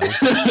 minutes ago.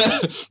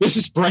 This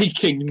is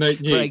breaking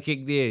news. Breaking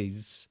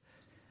news.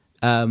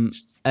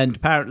 And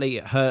apparently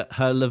her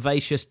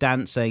lascivious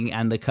dancing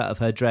and the cut of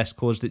her dress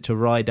caused it to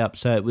ride up,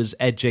 so it was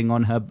edging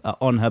on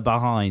her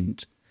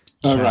behind.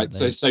 Oh, right.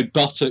 So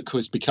buttock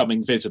was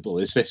becoming visible.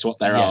 Is this what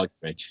they're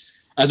arguing?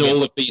 And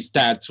all of these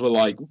dads were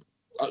like,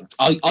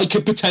 I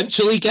could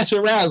potentially get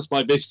aroused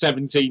by this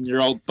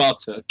 17-year-old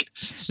buttock.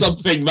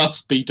 Something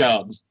must be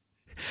done.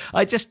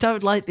 I just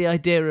don't like the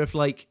idea of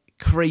like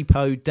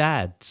creepo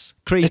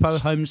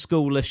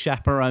homeschooler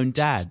chaperone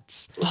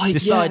dads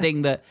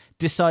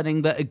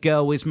deciding that a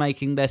girl is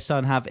making their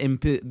sons have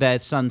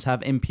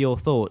impure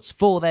thoughts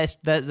for their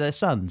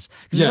sons.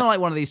 It's not like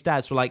one of these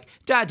dads were like,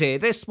 "Daddy,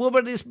 this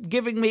woman is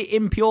giving me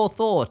impure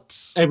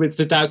thoughts." It was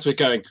the dads were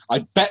going, "I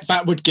bet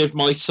that would give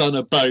my son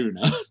a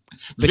boner."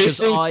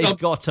 Because I've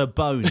got a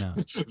boner.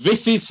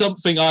 This is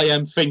something I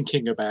am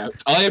thinking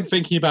about. I am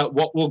thinking about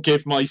what will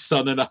give my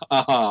son a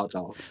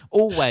hard-on.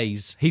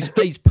 Always. He's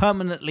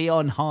permanently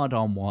on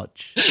hard-on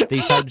watch,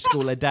 these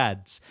homeschooler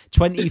dads.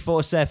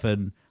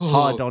 24/7,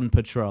 hard-on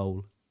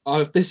patrol.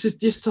 Oh, this is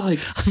just like...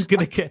 I'm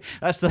gonna get...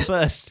 That's the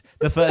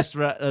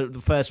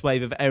first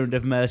wave of Errand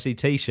of Mercy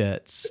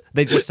T-shirts.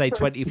 They just say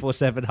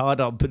 24/7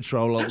 hard-on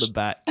patrol on the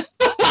back.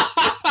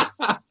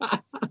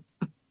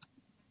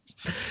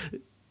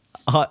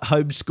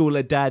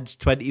 Homeschooler dads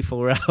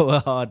 24-hour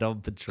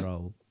hard-on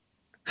patrol.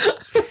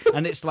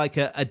 And it's like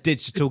a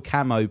digital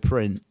camo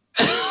print.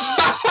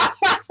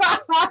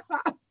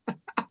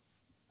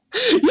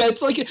 Yeah,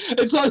 it's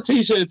not a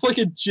t-shirt, it's like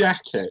a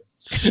jacket.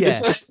 Yeah.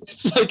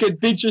 It's like a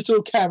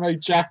digital camo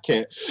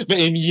jacket, but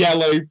in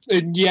yellow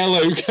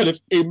kind of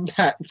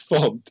impact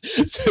font.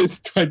 So it's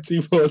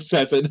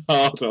 24/7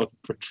 hard-on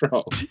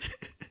patrol.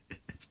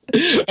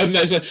 And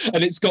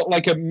it's got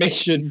like a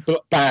mission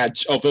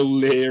badge of a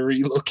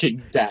leery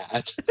looking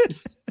dad.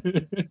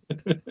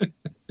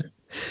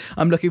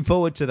 I'm looking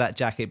forward to that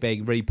jacket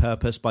being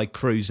repurposed by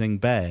Cruising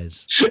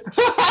Bears.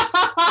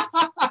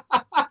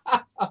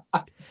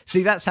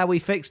 See, that's how we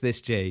fix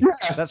this, G.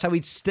 Yeah. That's how we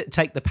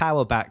take the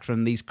power back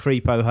from these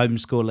creepo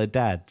homeschooler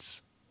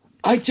dads.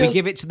 We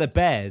give it to the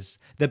Bears.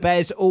 The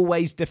Bears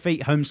always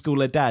defeat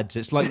homeschooler dads.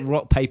 It's like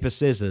rock, paper,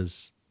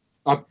 scissors.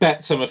 I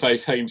bet some of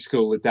those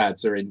homeschooler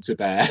dads are into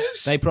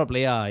bears. They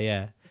probably are,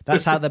 yeah.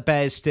 That's how the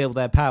Bears steal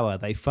their power.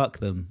 They fuck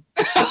them.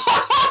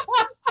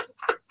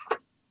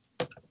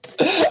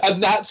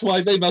 And that's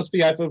why they must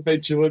be ever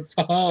vigilant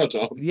for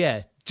hard-on. Yeah,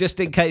 just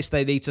in case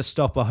they need to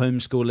stop a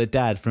homeschooler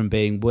dad from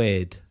being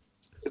weird.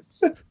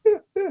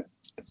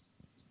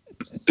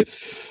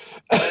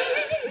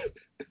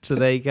 So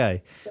there you go.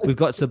 We've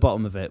got to the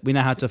bottom of it. We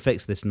know how to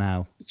fix this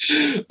now.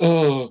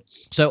 Oh.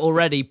 So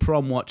already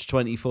Prom Watch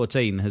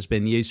 2014 has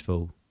been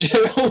useful.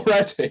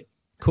 Already?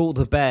 Call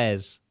the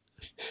Bears.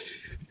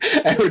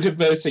 Errand of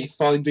Mercy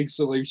finding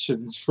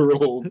solutions for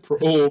all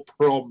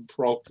prom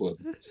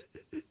problems.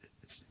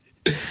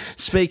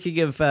 Speaking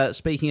of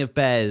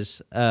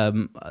bears,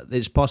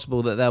 it's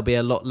possible that there'll be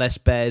a lot less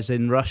bears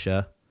in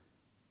Russia.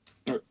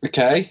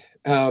 Okay.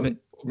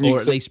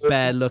 Or at least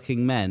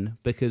bear-looking men,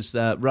 because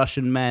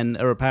Russian men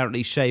are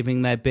apparently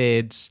shaving their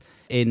beards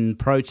in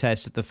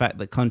protest at the fact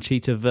that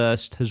Conchita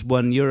Wurst has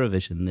won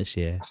Eurovision this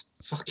year.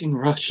 Fucking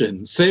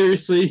Russians.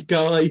 Seriously,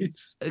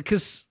 guys?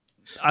 Because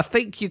I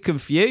think you're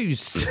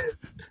confused.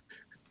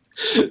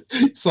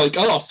 It's like,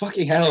 oh,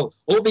 fucking hell.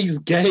 All these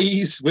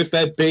gays with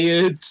their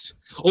beards.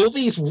 All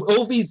these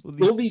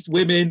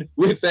women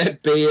with their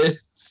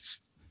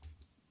beards.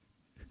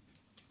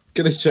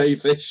 Gonna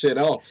shave this shit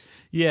off.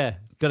 Yeah.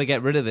 Got to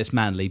get rid of this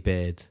manly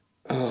beard.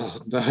 Oh,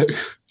 no.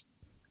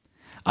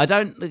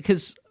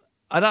 Because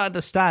I don't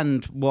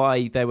understand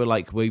why they were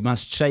like, we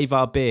must shave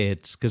our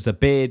beards, because the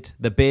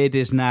beard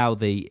is now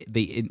the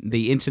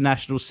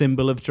international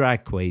symbol of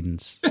drag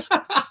queens.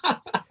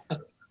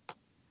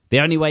 The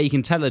only way you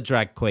can tell a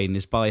drag queen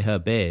is by her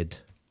beard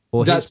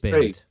or That's his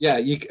beard. true. Yeah,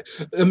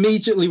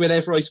 immediately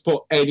whenever I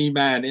spot any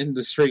man in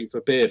the street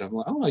with a beard, I'm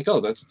like, oh my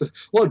god,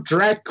 what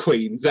drag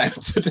queens out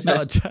today.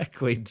 Not drag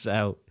queens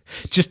out.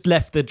 Just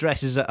left the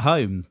dresses at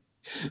home.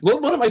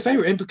 One of my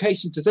favourite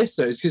implications of this,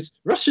 though, is because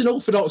Russian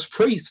Orthodox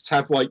priests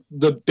have, like,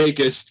 the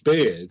biggest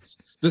beards.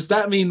 Does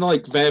that mean,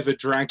 like, they're the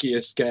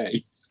draggiest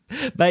gays?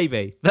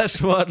 Maybe.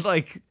 That's what,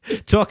 like,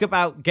 talk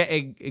about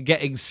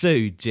getting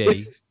sued, G.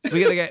 We're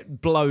going to get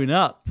blown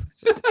up.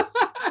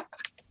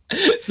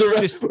 So we're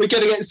going to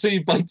get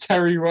sued by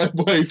Terry Wogan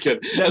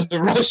and the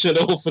Russian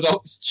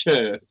Orthodox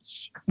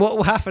Church. What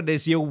will happen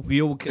is you'll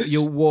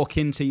walk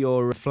into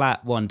your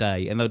flat one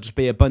day and there'll just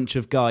be a bunch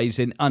of guys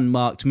in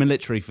unmarked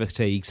military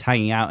fatigues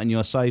hanging out on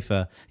your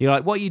sofa. You're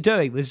like, what are you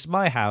doing? This is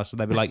my house. And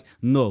they'll be like,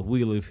 no,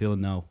 we live here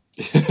now.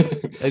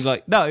 They're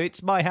like, no,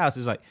 it's my house.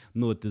 It's like,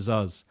 no, it is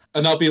us.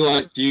 And I'll be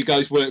like, do you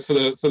guys work for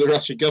the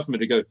Russian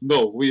government? And go,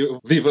 no, we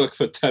work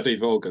for Terry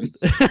Wogan.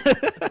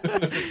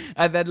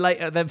 And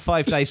then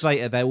 5 days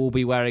later, they will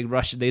be wearing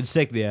Russian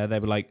insignia. They'll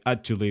be like,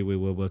 actually, we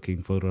were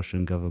working for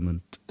Russian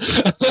government.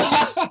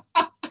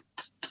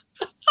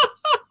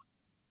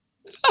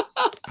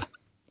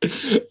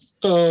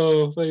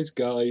 Oh, those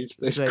guys.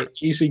 Those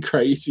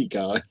crazy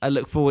guys. I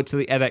look forward to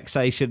the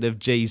annexation of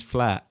G's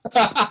flat.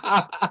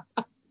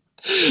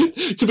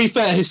 To be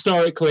fair,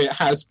 historically, it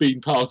has been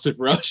part of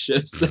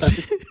Russia. So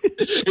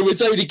it was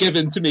only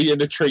given to me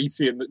in a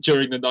treaty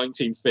during the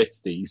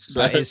 1950s.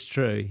 So That is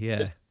true,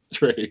 yeah. It's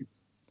true.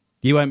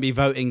 You won't be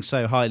voting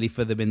so highly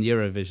for them in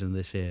Eurovision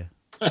this year.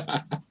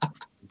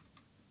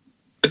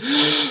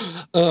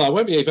 I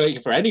won't be voting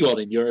for anyone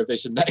in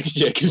Eurovision next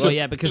year.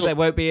 Because there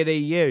won't be an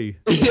EU.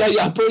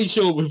 Yeah, I'm pretty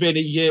sure within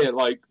a year,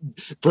 like,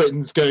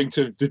 Britain's going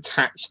to have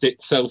detached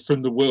itself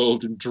from the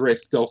world and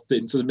drift off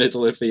into the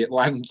middle of the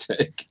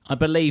Atlantic. I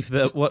believe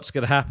that what's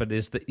going to happen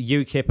is that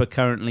UKIP are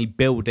currently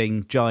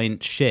building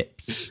giant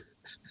ships,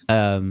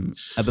 but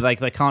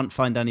they can't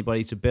find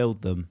anybody to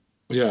build them.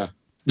 Yeah.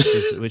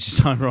 Which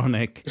is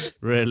ironic,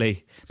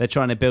 really. They're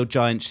trying to build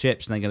giant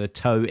ships and they're going to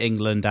tow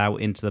England out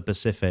into the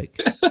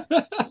Pacific,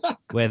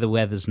 where the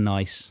weather's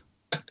nice.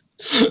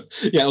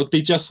 Yeah, it would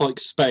be just like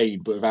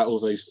Spain, but without all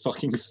those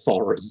fucking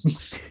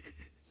foreigners.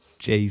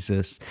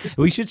 Jesus.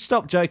 We should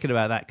stop joking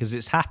about that because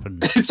it's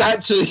happened. It's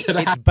actually going to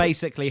happen. It's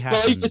basically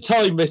happened. By the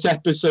time this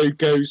episode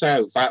goes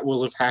out, that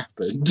will have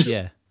happened.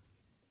 Yeah.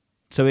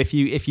 So if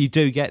you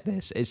do get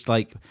this, it's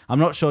like, I'm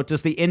not sure,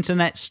 does the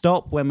internet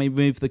stop when we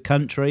move the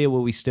country or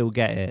will we still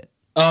get it?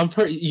 I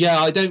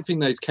don't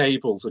think those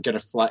cables are going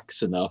to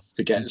flex enough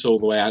to get us all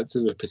the way out to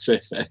the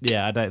Pacific.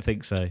 Yeah, I don't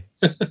think so.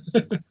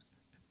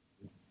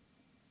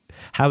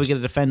 How are we going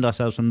to defend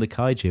ourselves from the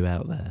kaiju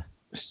out there?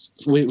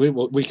 We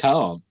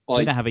can't.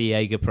 We don't have a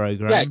Jaeger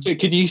program. Yeah,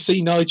 can you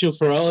see Nigel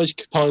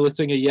Farage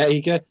piloting a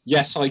Jaeger?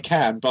 Yes, I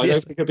can, but I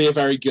don't think it'll be a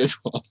very good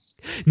one.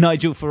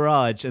 Nigel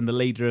Farage and the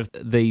leader of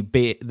the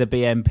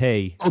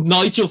BNP. Oh,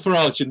 Nigel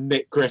Farage and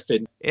Nick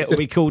Griffin. It'll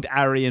be called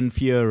Aryan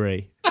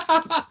Fury.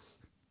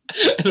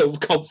 It'll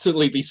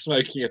constantly be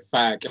smoking a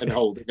fag and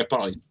holding a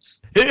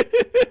pint.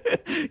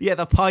 Yeah,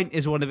 the pint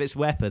is one of its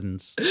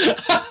weapons.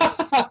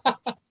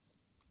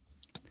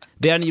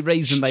 The only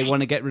reason they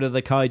want to get rid of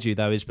the kaiju,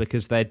 though, is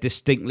because they're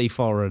distinctly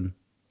foreign.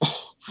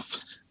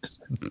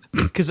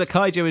 Because a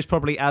kaiju is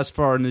probably as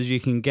foreign as you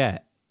can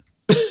get.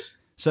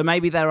 So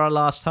maybe they're our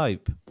last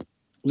hope.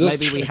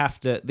 Maybe we have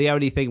to... The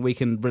only thing we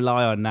can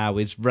rely on now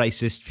is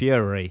racist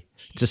fury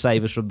to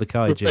save us from the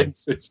kaiju.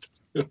 Racist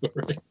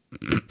fury.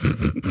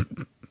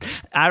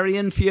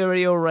 Aryan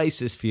fury or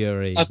racist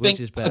fury? Which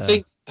is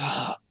better?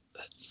 I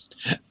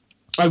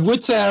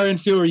would say Aryan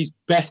Fury's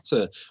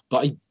better,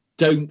 but I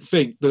don't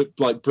think that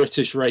like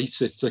British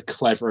racists are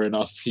clever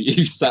enough to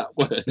use that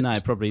word. No,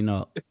 probably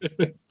not.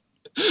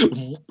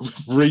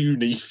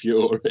 Rooney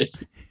Fury.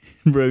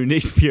 Rooney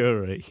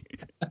Fury.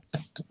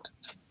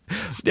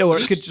 Or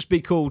it could just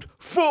be called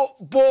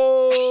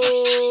football.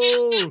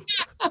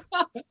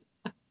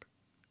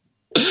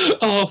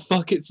 Oh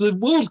fuck! It's the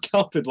World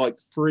Cup in like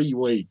 3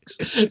 weeks.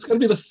 It's gonna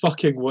be the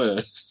fucking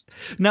worst.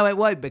 No, it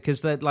won't,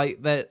 because they're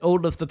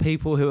all of the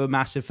people who are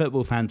massive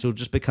football fans will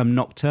just become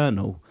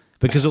nocturnal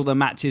because all the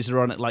matches are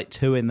on at like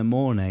 2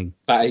 a.m.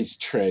 That is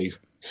true.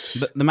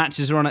 But the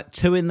matches are on at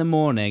 2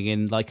 a.m.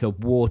 in like a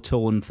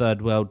war-torn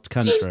third world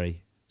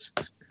country.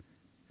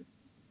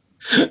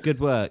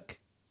 Good work.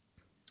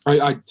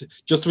 I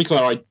just to be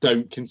clear, I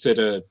don't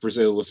consider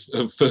Brazil a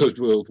third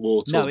world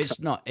war. No, it's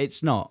not.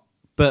 It's not.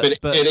 But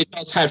it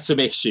does have some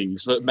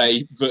issues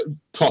that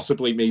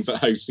possibly mean that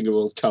hosting a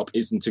World Cup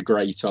isn't a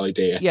great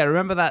idea. Yeah,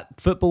 remember that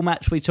football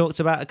match we talked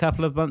about a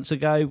couple of months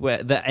ago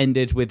that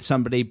ended with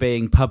somebody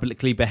being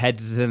publicly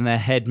beheaded and their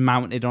head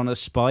mounted on a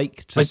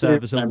spike to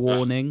serve as a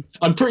warning?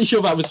 I'm pretty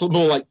sure that was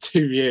more like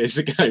 2 years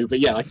ago, but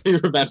yeah, I do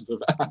remember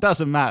that.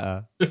 Doesn't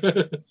matter.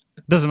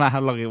 Doesn't matter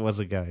how long it was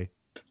ago.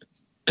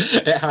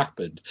 It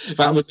happened.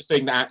 That was the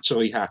thing that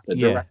actually happened.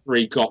 Yeah. The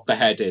referee got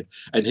beheaded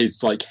and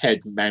his like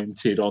head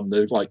mounted on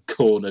the like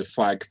corner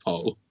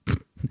flagpole.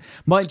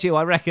 Mind you,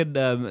 I reckon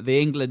the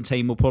England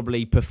team will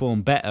probably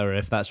perform better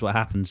if that's what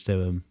happens to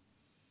them.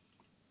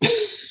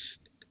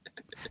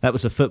 That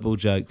was a football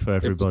joke for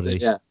everybody.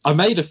 Yeah, I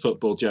made a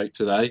football joke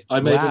today. I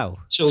made Wow. an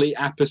actually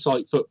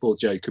apposite football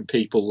joke and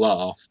people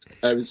laughed.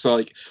 It was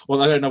like,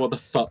 well, I don't know what the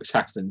fuck's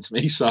happened to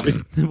me, so...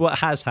 What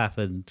has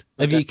happened?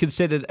 Have you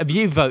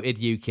voted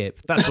UKIP?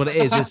 That's what it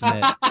is, isn't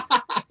it?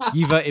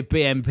 You voted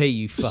BNP,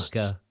 you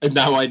fucker. And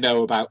now I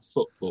know about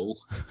football.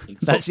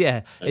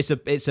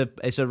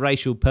 It's a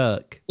racial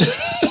perk.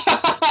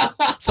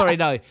 Sorry,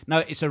 no,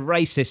 it's a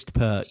racist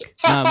perk.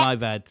 No, my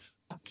bad.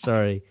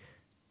 Sorry.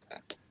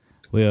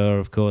 We are,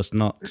 of course,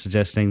 not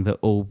suggesting that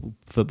all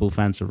football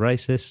fans are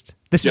racist.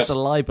 This is the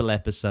libel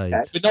episode.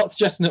 Yeah, we're not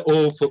suggesting that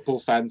all football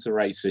fans are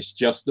racist,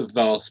 just the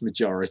vast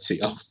majority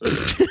of them.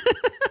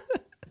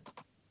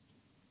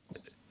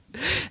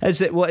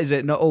 What is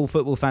it? Not all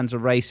football fans are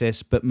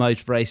racist, but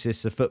most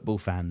racists are football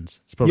fans.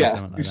 It's probably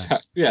something like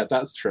that. Yeah,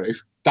 that's true.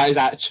 That is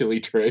actually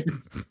true.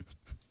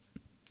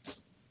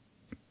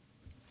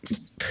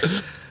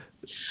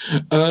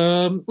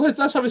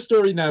 Let's have a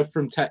story now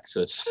from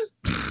Texas.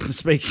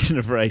 Speaking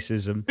of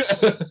racism.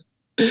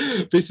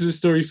 This is a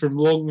story from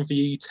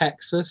Longview,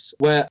 Texas,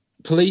 where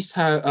police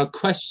are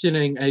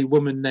questioning a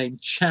woman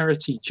named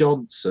Charity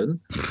Johnson.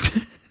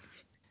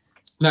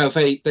 Now,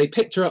 they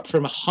picked her up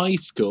from a high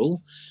school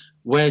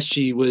where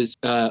she was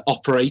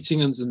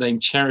operating under the name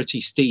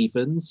Charity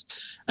Stevens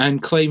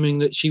and claiming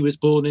that she was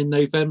born in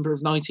November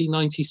of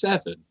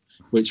 1997,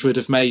 which would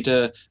have made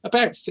her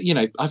about,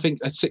 I think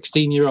a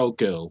 16-year-old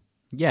girl.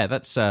 Yeah,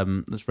 that's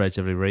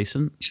relatively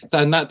recent.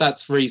 And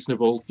that's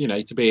reasonable,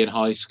 to be in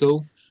high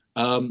school.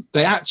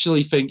 They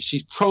actually think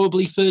she's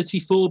probably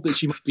 34, but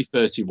she might be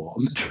 31.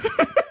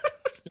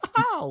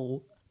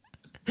 How?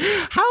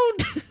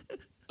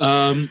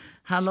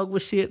 How long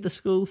was she at the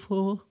school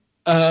for?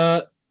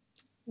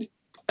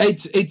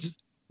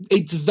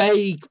 It's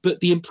vague, but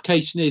the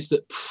implication is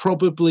that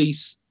probably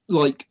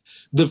like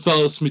the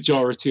vast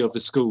majority of the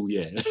school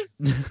year.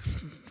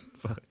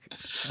 Fuck.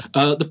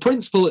 The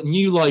principal at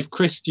New Life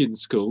Christian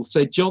School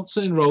said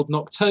Johnson enrolled in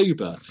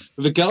October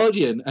with a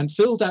guardian and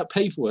filled out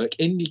paperwork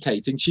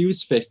indicating she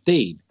was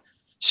 15.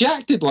 She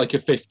acted like a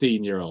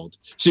 15-year-old.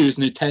 She was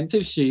an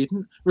attentive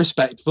student,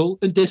 respectful,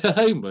 and did her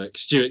homework,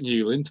 Stuart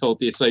Newland told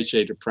the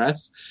Associated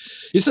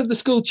Press. He said the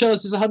school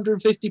charges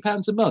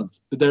 £150 a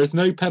month, but there is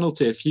no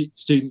penalty if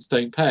students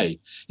don't pay.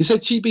 He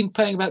said she'd been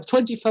paying about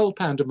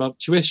 £24 a month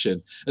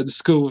tuition at the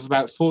school with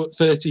about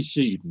 30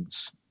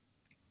 students.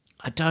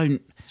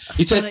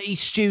 He said,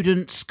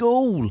 30-student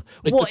school.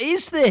 What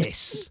is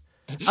this?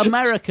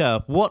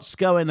 America, what's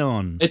going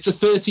on? It's a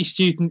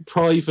 30-student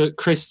private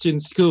Christian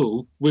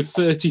school with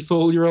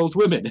 34-year-old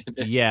women in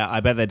it. Yeah, I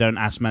bet they don't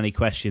ask many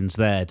questions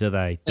there, do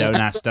they? Don't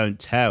ask, don't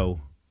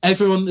tell.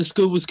 Everyone at the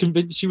school was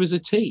convinced she was a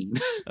teen.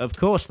 Of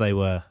course they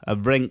were. A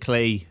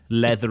wrinkly,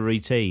 leathery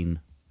teen.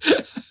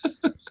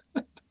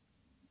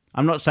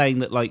 I'm not saying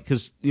that,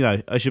 because,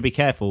 I should be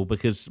careful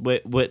because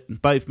we're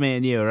both me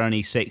and you are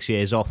only 6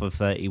 years off of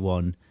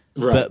 31.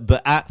 Right.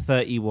 But at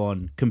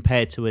 31,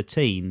 compared to a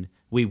teen,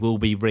 we will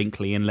be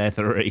wrinkly and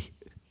leathery.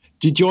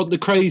 Did you want the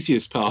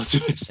craziest part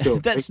of this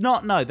story?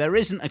 No, there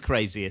isn't a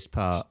craziest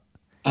part.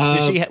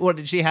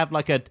 Did she have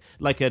like a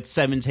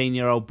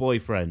 17-year-old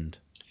boyfriend?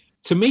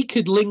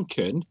 Tamika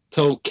Lincoln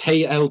told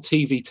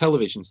KLTV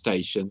television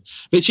station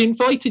that she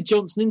invited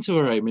Johnson into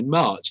her home in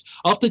March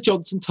after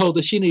Johnson told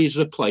her she needed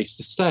a place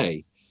to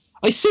stay.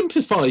 I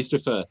sympathised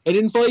with her and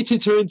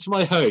invited her into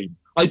my home.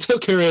 I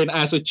took her in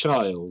as a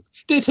child,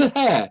 did her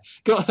hair,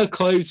 got her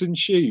clothes and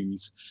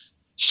shoes.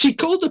 She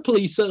called the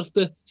police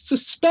after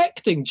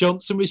suspecting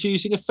Johnson was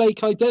using a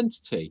fake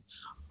identity.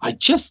 I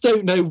just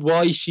don't know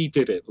why she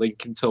did it,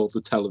 Lincoln told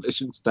the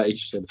television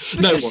station.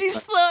 Because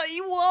she's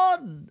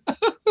 31.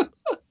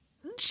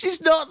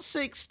 She's not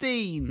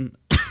 16.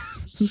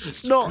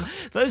 It's not.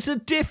 Those are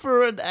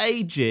different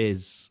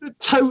ages.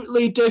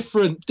 Totally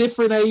different.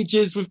 Different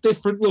ages with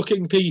different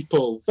looking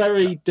people.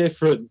 Very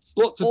different.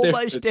 Lots of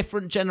almost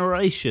different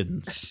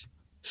generations.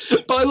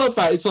 But I love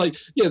that. It's like,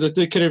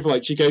 the kind of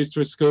like she goes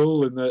to a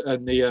school and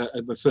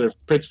the sort of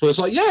principal is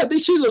like, yeah,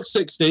 she looks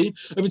 16.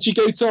 And then she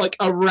goes to like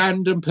a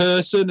random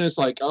person and it's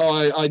like,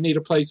 oh, I need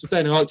a place to stay.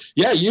 And I'm like,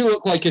 yeah, you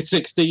look like a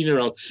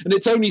 16-year-old. And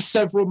it's only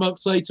several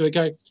months later I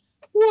go,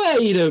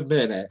 wait a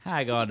minute.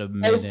 Hang on a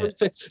minute.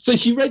 So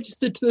she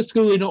registered to the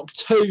school in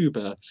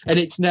October and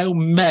it's now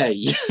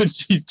May and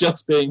she's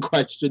just being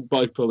questioned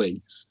by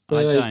police.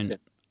 So,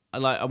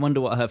 I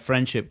wonder what her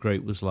friendship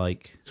group was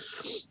like.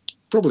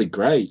 Probably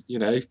great,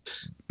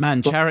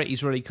 Man,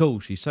 Charity's really cool.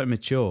 She's so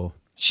mature.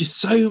 She's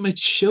so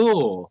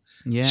mature.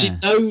 Yeah. She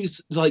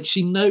knows,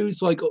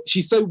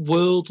 she's so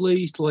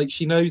worldly. Like,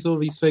 she knows all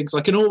these things. I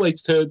can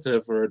always turn to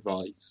her for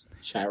advice.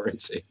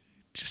 Charity.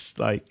 Just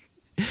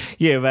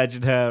you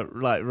imagine her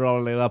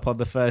rolling up on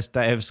the first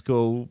day of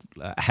school.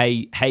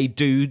 Hey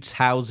dudes,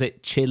 how's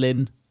it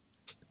chilling?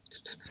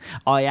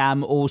 I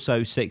am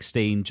also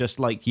 16, just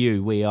like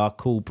you. We are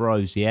cool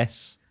bros,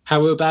 yes?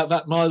 How about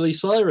that Miley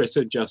Cyrus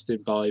and Justin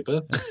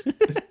Bieber?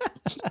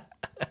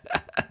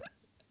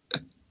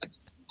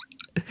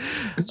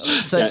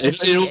 So yeah,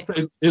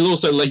 it'll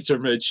also later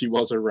emerge she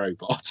was a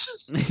robot.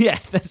 Yeah,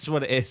 that's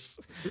what it is.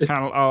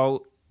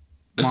 Hello,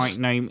 my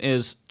name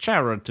is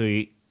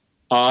Charity.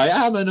 I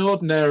am an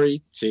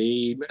ordinary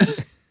teen.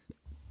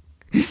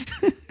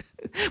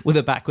 With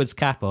a backwards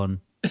cap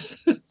on.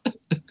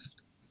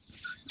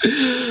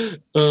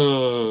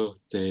 Oh,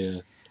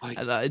 dear.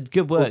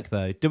 Good work,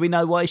 though. Do we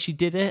know why she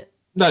did it?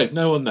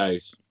 No one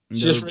knows.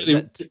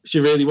 She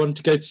really wanted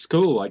to go to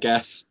school, I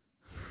guess.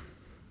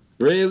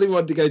 Really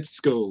wanted to go to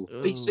school.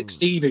 Be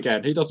 16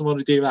 again. Who doesn't want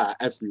to do that?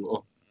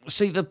 Everyone.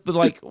 See,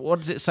 what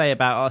does it say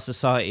about our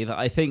society? That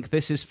I think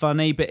this is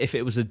funny, but if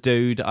it was a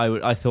dude, I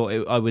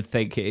would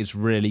think it is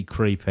really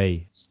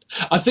creepy.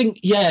 I think,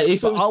 yeah.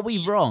 Are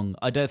we wrong?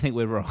 I don't think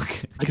we're wrong.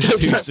 Because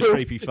dudes are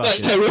creepy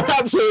fuckers. No, we're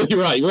absolutely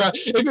right.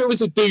 If it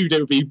was a dude,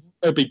 it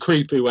would be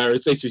creepy.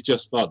 Whereas this is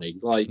just funny.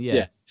 Like,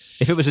 yeah.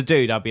 If it was a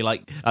dude, I'd be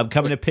like, I'm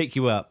coming to pick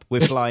you up.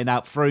 We're flying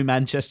out through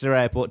Manchester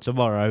Airport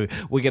tomorrow.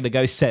 We're going to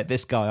go set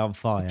this guy on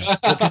fire.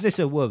 Because it's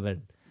a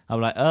woman.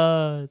 I'm like,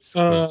 it's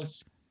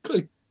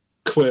cool.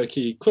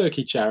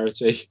 Quirky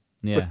Charity.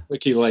 Yeah.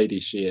 Quirky lady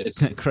she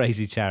is.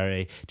 Crazy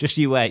Charity. Just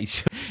you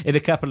wait. In a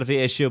couple of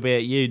years, she'll be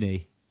at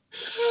uni.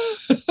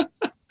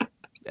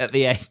 at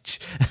the age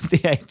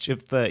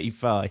of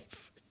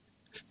 35.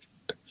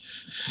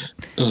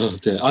 Oh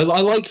dear! I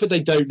like that they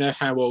don't know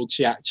how old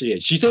she actually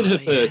is. She's in her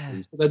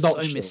 30s, but they're not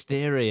so sure.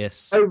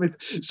 Mysterious.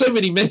 So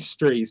many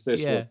mysteries.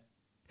 This one.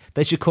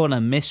 They should call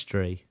her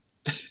Mystery.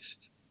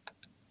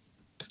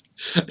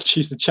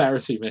 She's the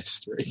charity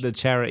mystery. The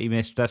charity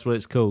mystery. That's what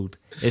it's called.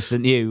 It's the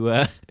new,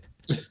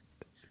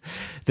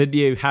 the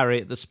new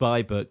Harriet the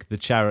Spy book, the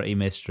charity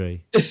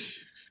mystery.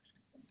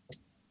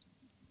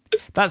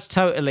 That's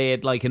totally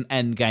like an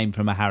end game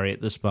from a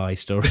Harriet the Spy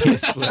story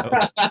as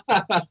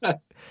well.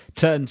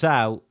 Turns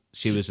out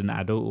she was an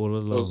adult all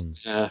along.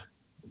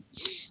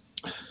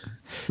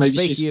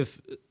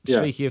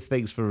 Speaking of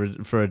things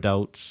for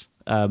adults,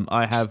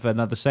 I have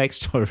another sex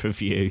toy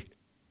review.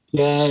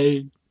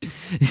 Yay!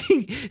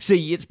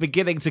 See, it's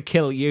beginning to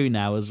kill you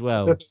now as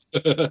well.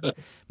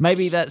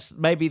 Maybe that's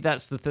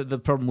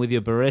the problem with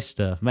your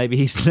barista. Maybe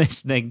he's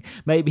listening.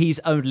 Maybe he's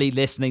only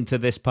listening to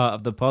this part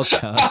of the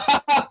podcast.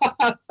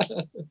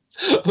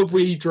 Are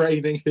we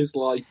draining his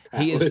life?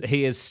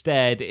 He has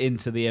stared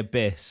into the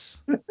abyss,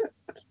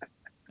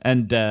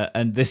 and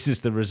this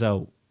is the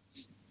result.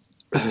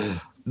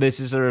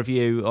 This is a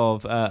review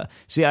of.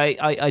 See,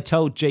 I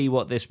told G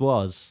what this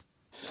was.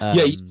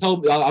 Yeah, you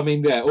told me. I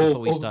mean, yeah,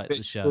 all the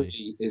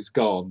mystery is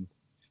gone.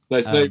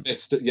 There's no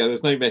mystery. Yeah,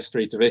 there's no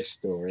mystery to this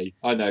story.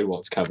 I know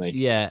what's coming.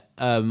 Yeah,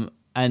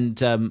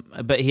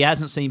 but he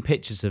hasn't seen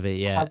pictures of it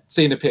yet. I haven't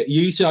seen a picture.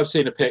 Usually, I've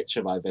seen a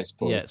picture by this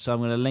point. Yeah, so I'm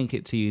going to link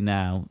it to you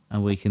now,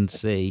 and we can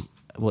see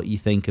what you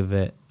think of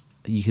it.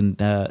 You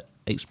can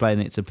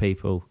explain it to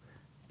people.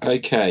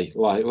 Okay,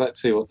 right.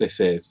 Let's see what this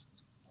is.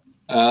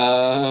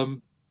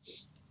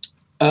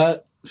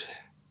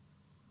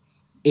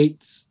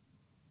 It's.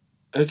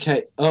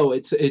 Okay. Oh,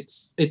 it's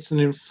an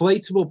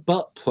inflatable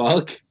butt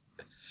plug.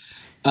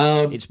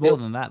 It's more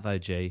than that, though,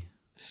 G.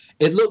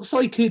 It looks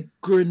like a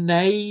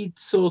grenade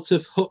sort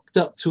of hooked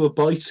up to a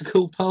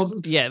bicycle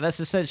pump. Yeah,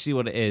 that's essentially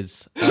what it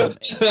is.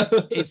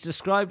 It's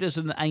described as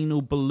an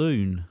anal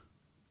balloon.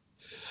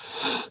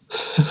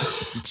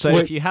 So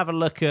if you have a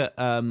look at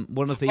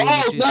one of the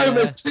images... Oh, no,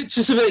 there's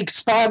pictures of it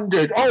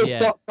expanded. Oh,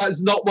 fuck,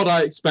 that's not what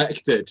I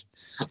expected.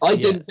 I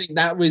didn't think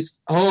that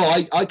was...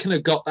 Oh, I can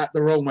have got that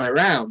the wrong way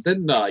around,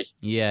 didn't I?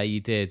 Yeah,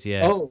 you did,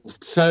 yeah. Oh,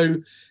 so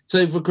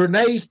the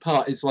grenade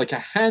part is like a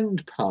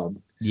hand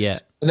pump. Yeah.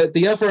 And at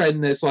the other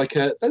end, there's like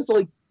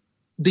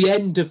the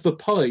end of the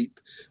pipe,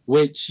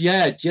 which,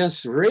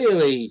 just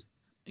really...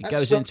 It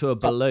goes into a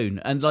balloon.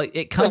 And, like,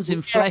 it comes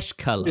in flesh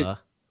colour.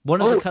 One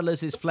of the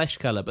colours is flesh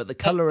colour, but the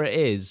colour it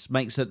is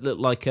makes it look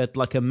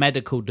like a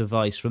medical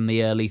device from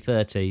the early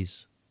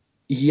 30s.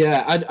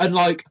 Yeah, and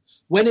like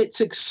when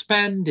it's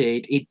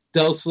expanded, it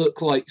does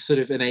look like sort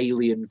of an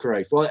alien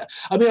growth. Like,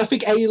 I mean, I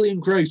think alien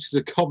growth is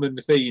a common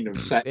theme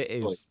of sex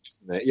toys,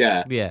 isn't it?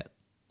 Yeah, yeah.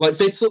 Like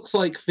this looks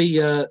like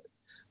the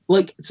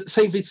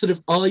say the sort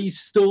of eye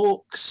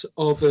stalks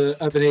of an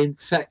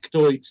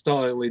insectoid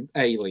style in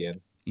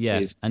Alien. Yeah,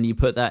 and you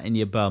put that in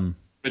your bum.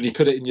 And you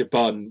put it in your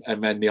bun,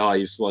 and then the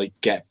eyes like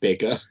get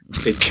bigger.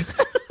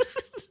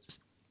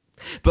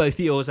 Both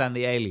yours and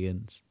the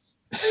aliens.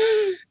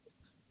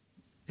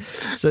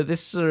 So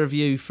this is a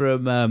review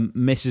from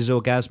Mrs.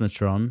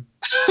 Orgasmatron.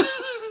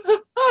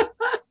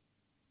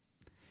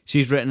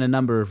 She's written a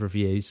number of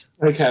reviews.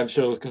 Okay, I'm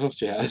sure, of course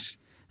she has.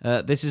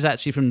 This is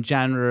actually from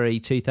January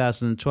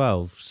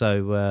 2012,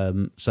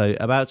 so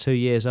about 2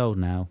 years old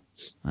now.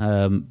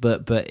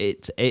 But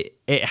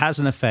it has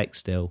an effect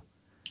still.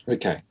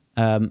 Okay.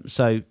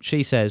 So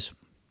she says,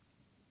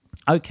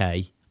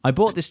 "Okay, I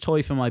bought this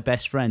toy for my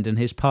best friend and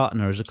his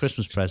partner as a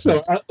Christmas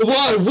present."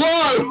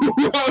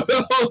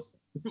 Whoa!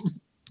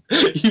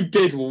 You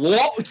did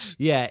what?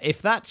 Yeah,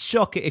 if that's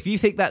shocking, if you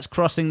think that's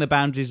crossing the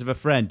boundaries of a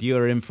friend, you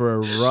are in for a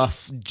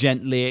rough,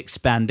 gently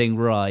expanding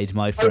ride,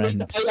 my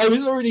friend. I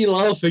was already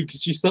laughing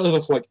because you started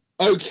off like,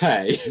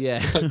 okay.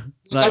 Yeah. I'm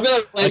going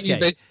to let you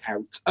this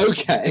out.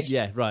 Okay.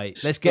 Yeah, right.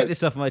 Let's get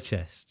this off my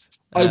chest.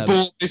 I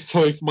bought this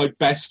toy for my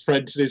best friend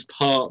and his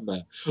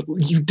partner.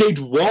 You did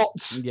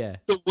what? Yeah.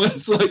 The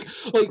worst,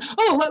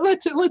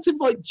 let's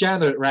invite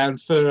Janet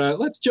round for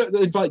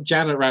invite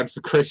Janet round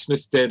for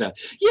Christmas dinner.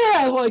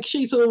 Yeah, like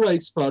she's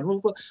always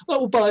fun.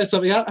 We'll buy her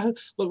something.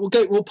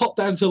 We'll pop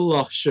down to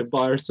Lush and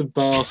buy her some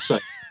bar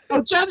soap.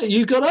 Oh, Janet,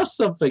 you got us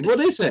something.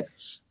 What is it?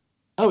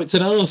 Oh, it's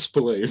an arse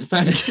balloon.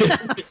 Thank you.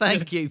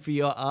 Thank you for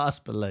your arse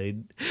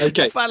balloon.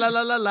 Okay. Fa la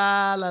la la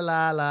la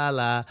la la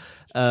la.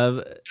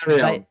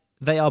 Carry on.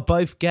 They are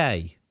both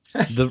gay.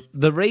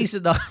 The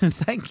reason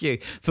thank you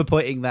for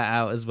pointing that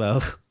out as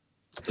well.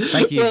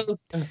 Thank you.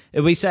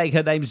 Are we saying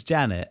her name's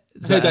Janet?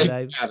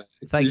 Janet.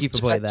 Thank you for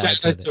pointing that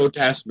out. Janet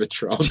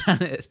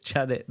Orgasmatron.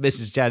 Janet,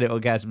 Mrs. Janet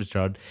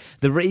Orgasmatron.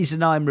 The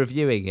reason I'm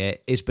reviewing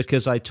it is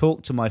because I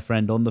talked to my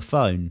friend on the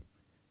phone.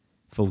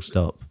 Full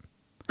stop.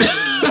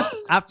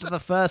 After the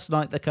first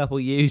night the couple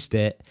used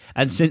it,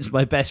 and since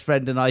my best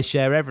friend and I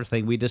share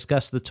everything, we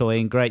discussed the toy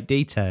in great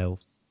detail.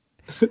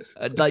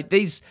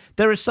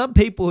 There are some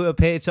people who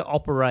appear to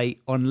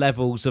operate on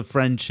levels of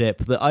friendship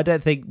that I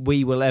don't think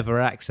we will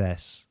ever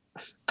access.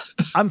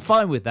 I'm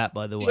fine with that,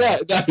 by the way. Yeah,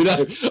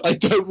 no, I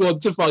don't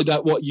want to find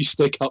out what you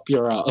stick up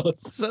your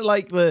ass. So,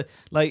 like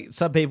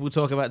some people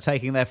talk about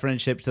taking their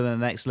friendship to the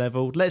next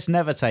level. Let's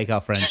never take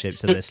our friendship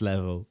to this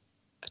level.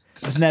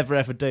 Let's never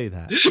ever do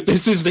that.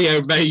 This is the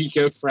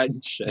Omega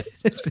friendship.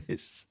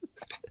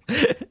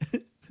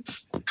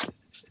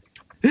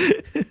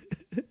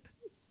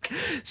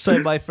 So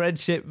my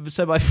friendship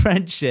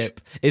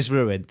is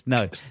ruined.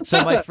 No.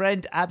 So my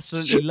friend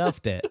absolutely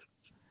loved it.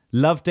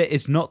 Loved it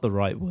is not the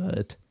right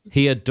word.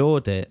 He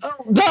adored it.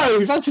 Oh,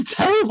 no, that's a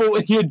terrible.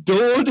 He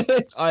adored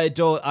it.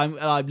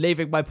 I'm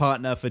leaving my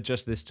partner for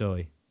just this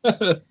toy.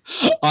 I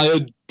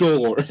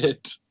adore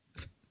it.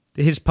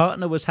 His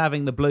partner was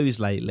having the blues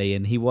lately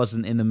and he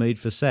wasn't in the mood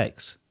for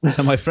sex.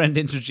 So my friend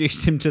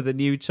introduced him to the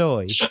new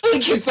toy. I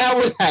think that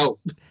would help.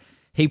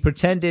 He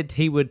pretended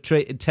he would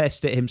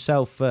test it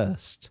himself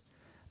first.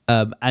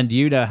 And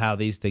you know how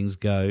these things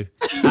go.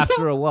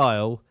 After a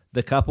while,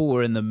 the couple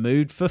were in the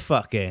mood for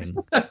fucking.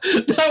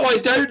 No, I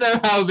don't know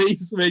how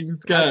these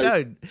things go. I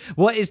don't.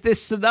 What is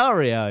this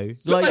scenario?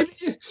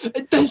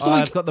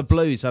 I've got the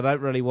blues. I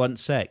don't really want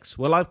sex.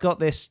 Well, I've got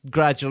this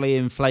gradually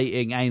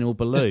inflating anal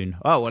balloon.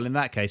 Oh, well, in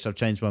that case, I've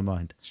changed my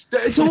mind.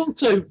 It's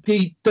also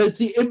there's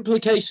the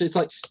implication. It's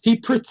like he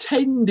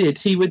pretended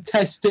he would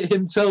test it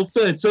himself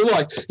first. So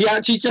he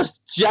actually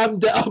just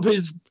jammed it up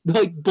his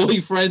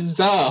boyfriend's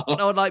ass.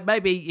 Or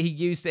maybe he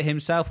used it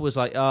himself. Was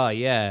like, oh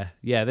yeah,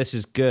 this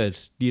is good.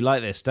 You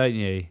like this, don't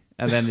you?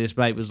 And then his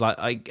mate was like,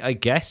 I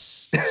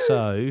guess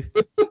so.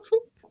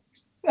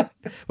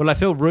 Well, I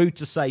feel rude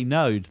to say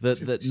no.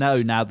 That no,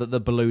 now that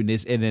the balloon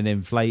is in and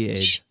inflated.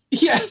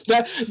 Yeah,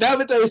 now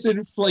that there is an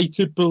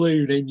inflated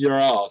balloon in your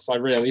ass, I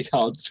really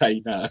can't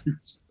say no.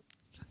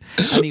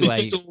 Anyway,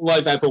 this is all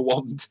I've ever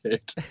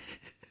wanted.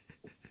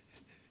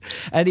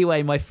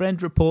 Anyway, my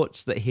friend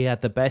reports that he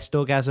had the best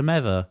orgasm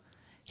ever.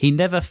 He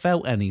never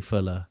felt any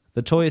fuller.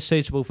 The toy is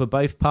suitable for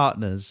both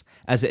partners,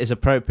 as it is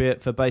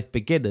appropriate for both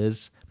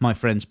beginners, my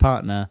friend's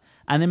partner,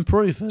 and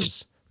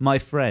improvers, my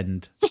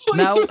friend.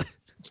 Now,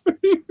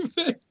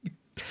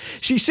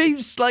 she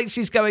seems like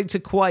she's going to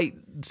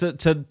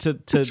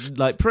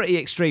pretty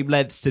extreme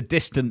lengths to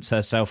distance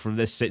herself from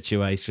this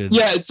situation.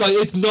 Yeah, it's like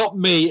it's not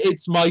me,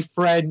 it's my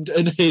friend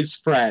and his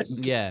friend.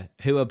 Yeah,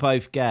 who are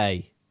both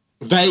gay.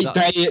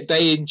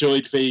 They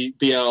enjoyed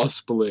the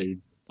arse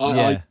balloon.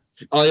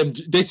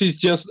 This is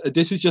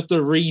just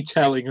a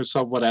retelling of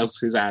someone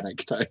else's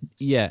anecdote.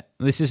 Yeah,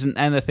 this isn't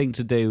anything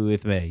to do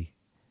with me.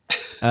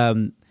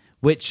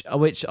 Which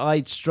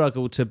I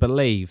struggle to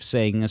believe,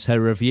 seeing as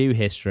her review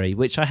history,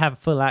 which I have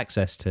full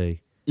access to.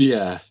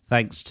 Yeah.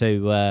 Thanks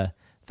to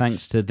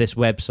this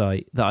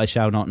website that I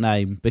shall not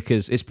name,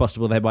 because it's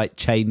possible they might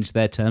change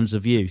their terms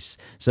of use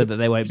so that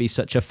they won't be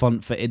such a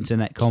font for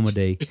internet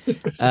comedy.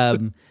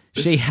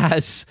 She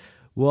has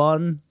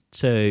 1,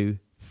 2,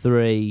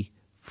 3,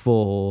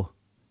 4,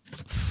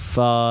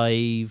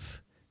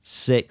 5,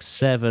 6,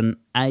 7,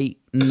 8,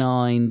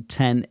 9,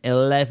 10,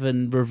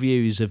 11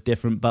 reviews of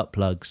different butt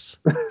plugs.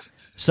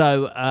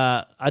 So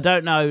I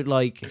don't know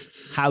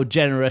how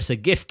generous a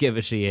gift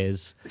giver she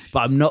is,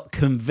 but I'm not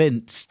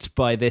convinced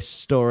by this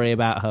story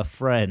about her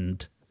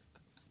friend.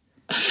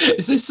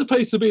 Is this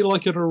supposed to be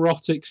like an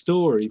erotic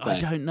story, Ben? I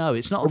don't know.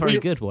 It's not a very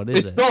good one, is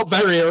it? It's not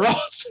very erotic,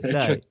 No.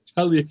 I can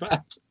tell you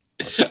that.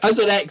 As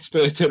an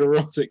expert in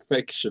erotic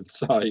fiction,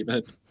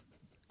 Simon,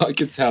 I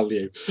can tell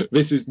you,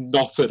 this is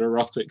not an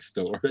erotic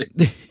story.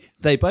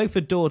 They both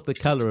adored the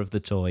colour of the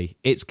toy.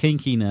 Its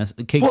kinkiness.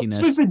 What's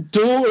with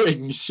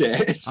adoring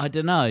shit? I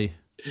don't know.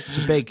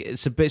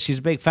 She's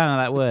a big fan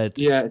of that word.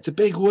 Yeah, it's a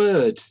big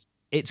word.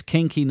 Its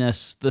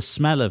kinkiness, the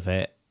smell of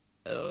it.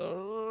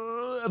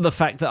 The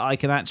fact that I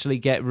can actually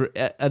get,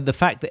 the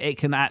fact that it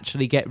can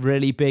actually get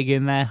really big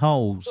in their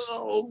holes.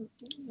 Oh,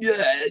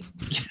 yeah.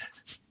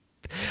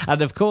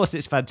 And of course,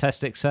 it's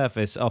Fantastic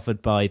Surface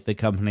offered by the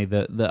company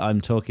that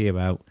I'm talking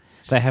about.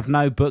 They have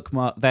now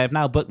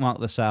bookmarked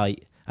the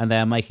site, and they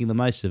are making the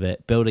most of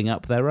it, building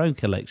up their own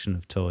collection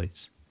of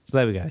toys. So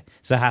there we go.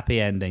 It's a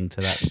happy ending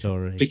to that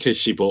story. Because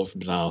she bought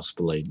from an arse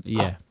balloon.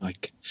 Yeah. Oh,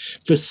 like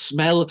the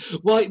smell.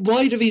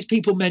 Why do these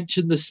people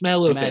mention the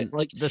smell of it?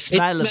 Like the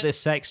smell of this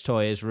sex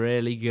toy is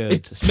really good.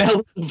 It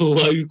smells of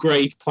low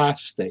grade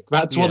plastic.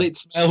 That's what it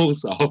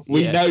smells of.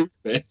 We know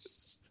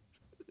this.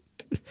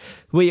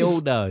 We all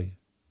know.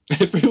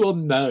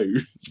 Everyone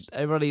knows.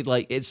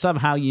 Everybody, it's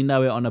somehow you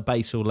know it on a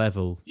basal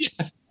level. Yeah.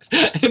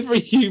 Every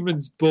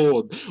human's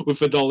born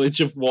with a knowledge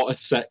of what a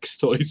sex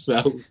toy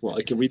smells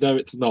like, and we know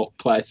it's not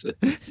pleasant.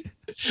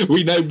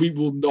 We know we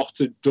will not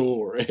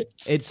adore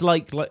it. It's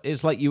like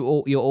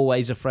you're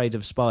always afraid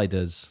of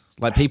spiders.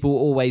 Like people are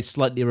always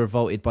slightly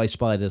revolted by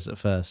spiders at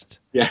first.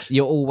 Yeah,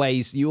 you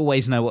always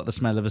know what the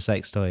smell of a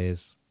sex toy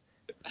is.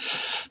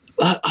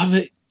 I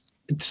mean,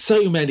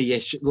 so many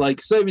issues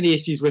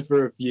with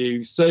the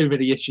review, so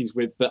many issues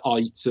with the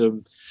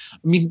item. I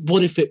mean,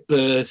 what if it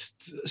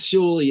burst?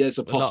 Surely there's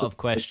a lot of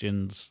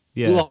questions.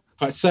 Yeah,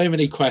 so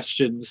many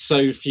questions,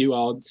 so few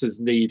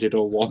answers needed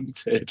or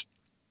wanted.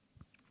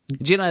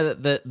 Do you know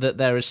that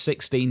there are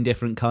 16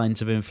 different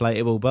kinds of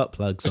inflatable butt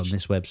plugs on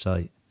this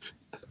website?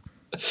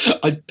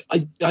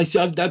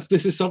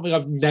 This is something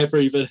I've never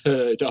even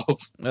heard of.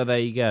 Oh, there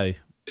you go.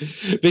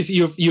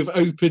 You've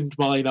opened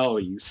mine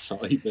eyes,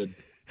 Simon.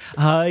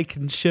 I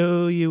can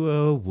show you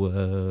a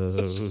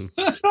world.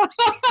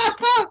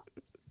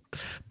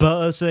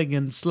 Buzzing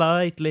and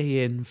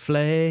slightly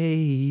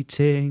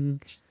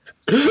inflating.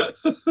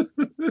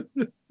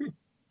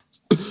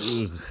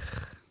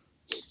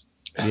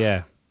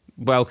 Yeah.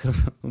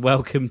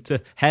 Welcome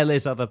to Hell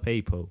is Other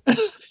People.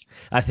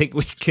 I think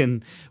we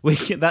can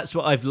that's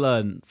what I've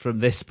learned from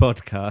this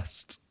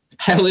podcast.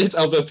 Hell is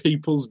other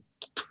people's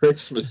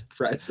Christmas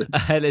presents.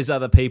 Hell is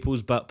other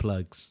people's butt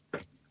plugs.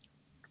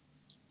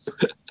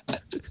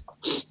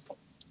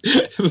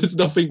 There's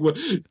nothing.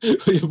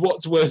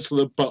 What's worse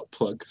than a butt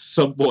plug?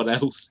 Someone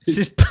else's. This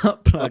is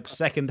butt plugs,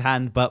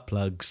 second-hand butt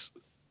plugs.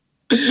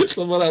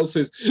 Someone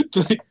else's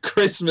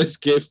Christmas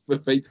gift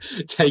that they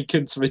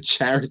taken to a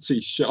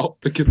charity shop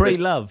because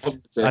pre-love.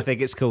 I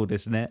think it's called,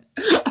 isn't it?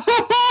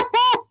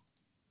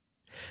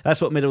 That's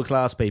what middle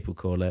class people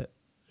call it.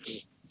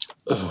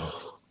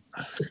 Oh.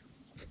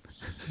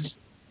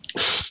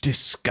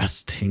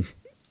 Disgusting.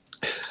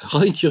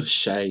 Hide your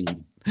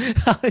shame.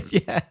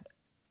 Yeah.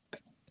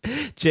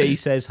 G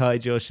says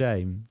hide your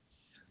shame.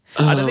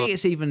 I don't think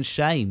it's even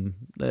shame.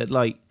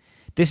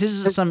 This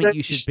isn't something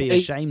you should be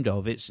ashamed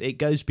of. It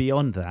goes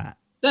beyond that.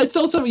 No, it's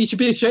not something you should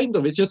be ashamed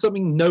of. It's just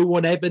something no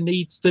one ever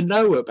needs to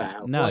know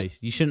about. No,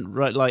 you shouldn't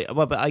write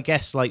but I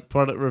guess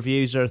product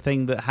reviews are a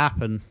thing that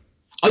happen.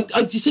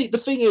 You see, the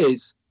thing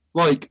is,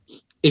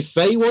 if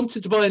they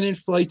wanted to buy an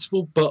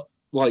inflatable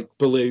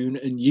balloon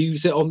and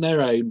use it on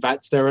their own,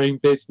 that's their own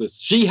business.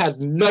 She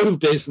had no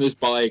business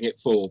buying it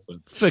for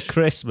them for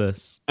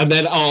Christmas and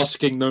then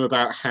asking them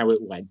about how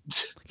it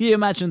went. Can you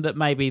imagine that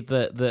maybe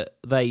that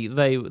they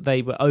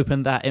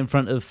opened that in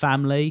front of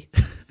family?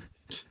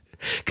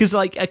 Because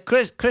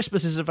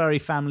Christmas is a very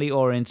family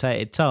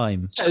orientated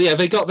time. Yeah,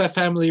 they got their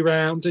family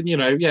round, and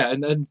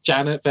and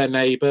Janet, their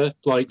neighbour,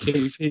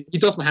 he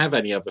doesn't have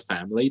any other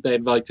family. They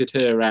invited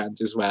her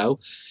around as well.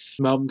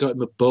 Mum got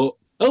him a book.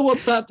 Oh,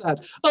 what's that,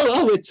 Dad?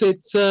 It's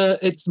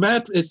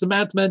the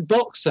Mad Men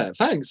box set.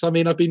 Thanks. I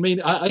mean, I've been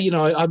meaning.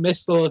 I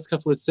missed the last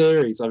couple of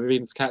series. I've been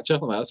meaning to catch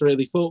up on that. That's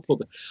really thoughtful.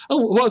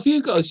 Oh, what have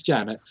you got us,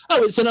 Janet?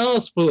 Oh, it's an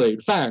arse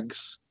balloon.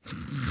 Thanks.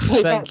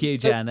 Hey, Thank you,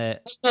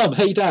 Janet.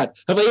 Hey, Dad.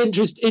 Have I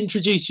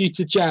introduced you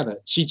to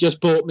Janet? She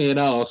just bought me an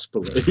arse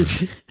balloon.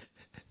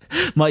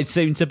 My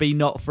soon-to-be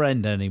not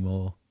friend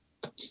anymore.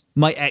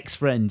 My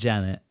ex-friend,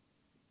 Janet.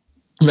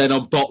 And then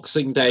on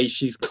Boxing Day,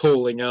 she's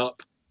calling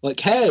up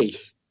hey.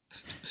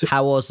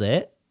 How was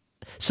it?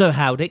 So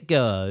how'd it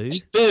go?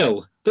 Hey,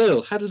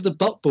 Bill, how did the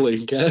butt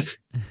balloon go?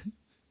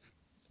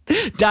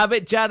 Damn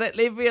it, Janet,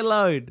 leave me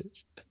alone.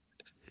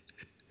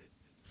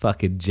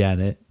 Fucking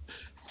Janet.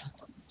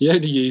 He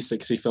only used it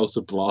because he felt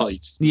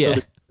obliged. Yeah.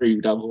 He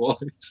rude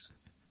otherwise.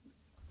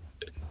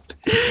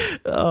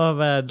 Oh,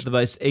 man, the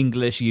most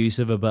English use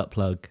of a butt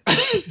plug.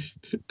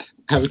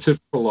 Out of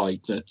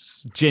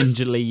politeness.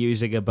 Gingerly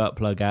using a butt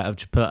plug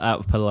out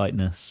of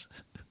politeness.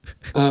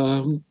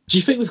 Do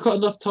you think we've got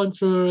enough time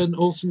for an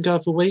awesome guy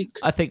of the week?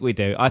 I think we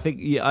do. I think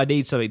I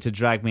need something to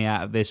drag me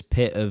out of this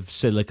pit of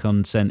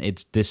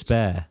silicon-scented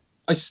despair.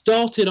 I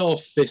started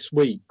off this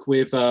week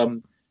with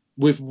one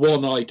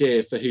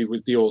idea for who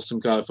was the awesome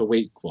guy of the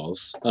week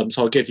was.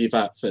 So I'll give you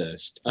that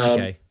first.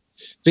 Okay.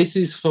 This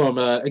is from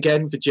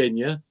again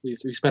Virginia. We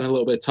spent a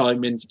little bit of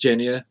time in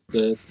Virginia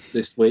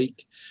this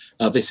week.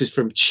 This is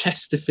from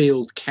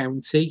Chesterfield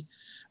County.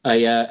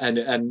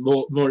 And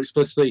more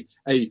explicitly,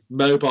 a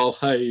mobile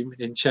home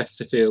in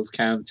Chesterfield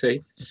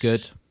County.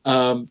 Good.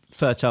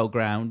 Fertile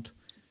ground.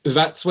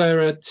 That's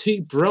where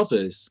two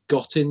brothers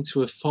got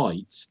into a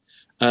fight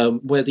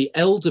where the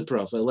elder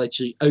brother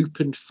allegedly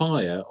opened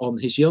fire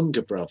on his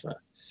younger brother.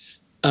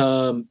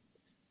 The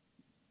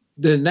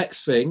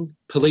next thing,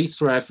 police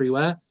were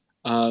everywhere.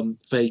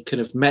 They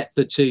kind of met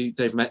the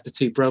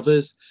two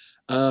brothers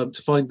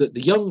to find that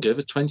the younger,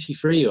 the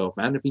 23-year-old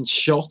man, had been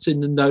shot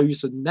in the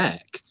nose and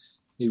neck,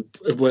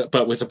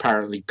 but was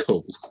apparently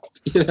cool.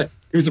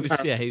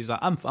 He's like,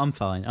 I'm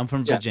fine. I'm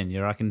from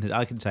Virginia. I can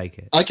take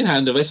it. I can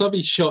handle this. I've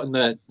been shot in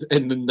the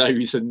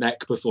nose and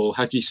neck before.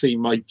 Have you seen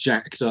my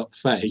jacked up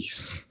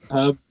face?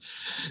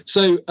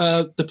 So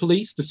the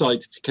police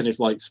decided to kind of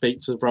like speak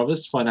to the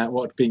brothers to find out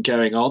what had been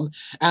going on.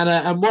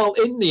 And while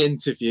in the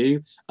interview,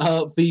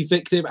 the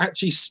victim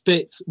actually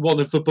spit one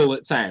of the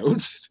bullets out.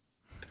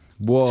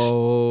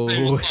 Whoa! So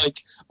it was like,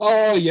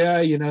 oh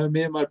yeah,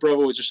 me and my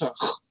brother were just like.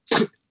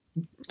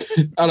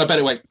 And I bet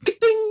it went ding.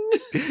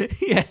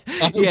 Yeah.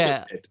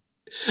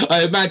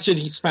 I imagine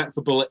he spat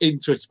the bullet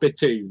into a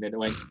spittoon and it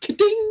went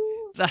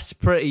ding. That's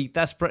pretty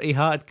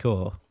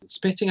hardcore.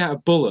 Spitting out a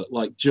bullet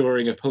like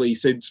during a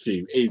police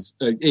interview is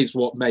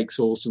what makes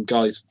Awesome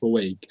Guys of the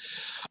Week.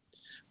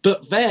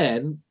 But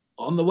then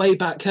on the way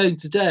back home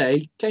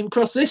today, came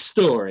across this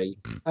story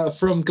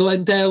from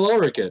Glendale,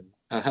 Oregon.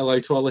 Hello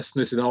to our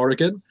listeners in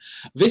Oregon.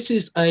 This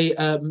is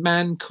a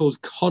man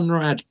called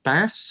Conrad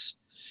Bass,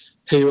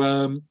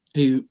 who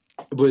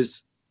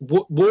was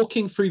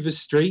walking through the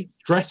streets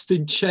dressed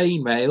in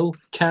chainmail,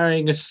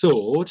 carrying a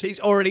sword. He's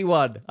already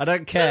won. I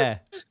don't care.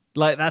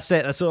 Like, that's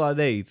it. That's all I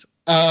need.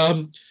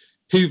 Who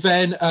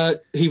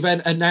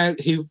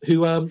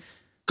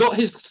got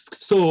his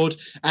sword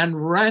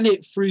and ran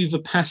it through the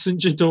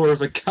passenger door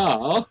of a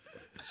car.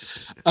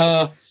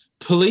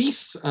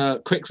 Police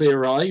quickly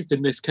arrived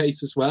in this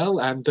case as well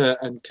and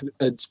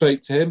spoke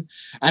to him,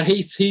 and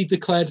he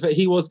declared that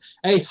he was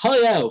a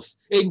high elf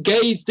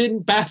engaged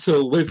in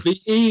battle with the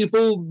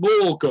evil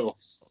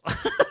Morgoth.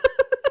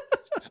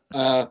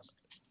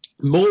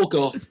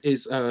 Morgoth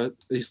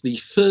is the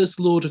first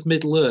Lord of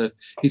Middle Earth.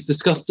 He's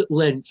discussed at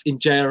length in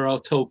J.R.R.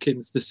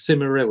 Tolkien's The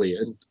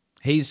Silmarillion.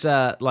 He's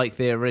like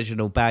the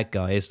original bad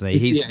guy, isn't he?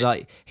 He's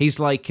like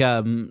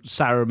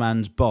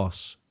Saruman's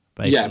boss.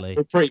 Basically.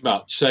 Yeah, pretty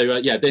much.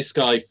 So, this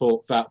guy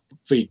thought that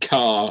the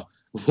car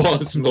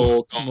was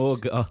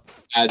Morgoth,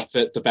 and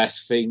that the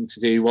best thing to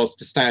do was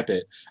to stab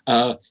it.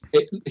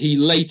 He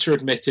later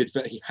admitted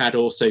that he had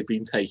also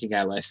been taking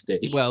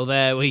LSD. Well,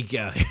 there we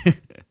go.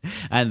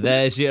 And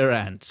there's your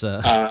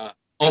answer.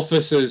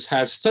 Officers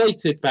have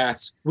cited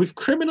Bass with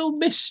criminal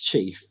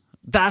mischief.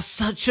 That's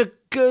such a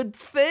good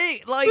thing.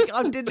 Like,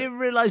 I didn't even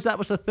realise that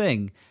was a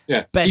thing.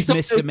 Yeah. Best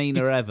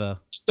misdemeanor ever.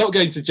 He's not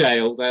going to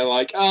jail. They're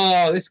like,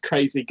 oh, this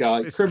crazy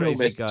guy, criminal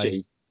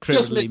mischief.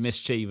 Criminally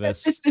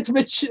mischievous. It's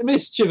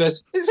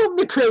mischievous. It's on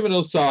the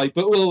criminal side,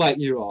 but we'll let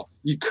you off,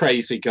 you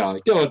crazy guy.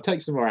 Go on,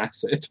 take some more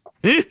acid.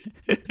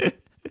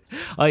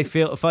 I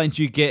find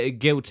you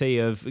guilty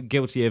of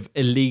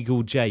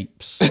illegal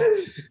japes.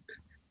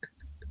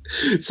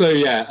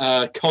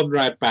 So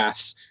Conrad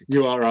Bass,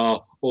 you are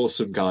our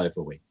awesome guy of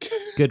the week.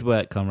 Good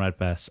work, Conrad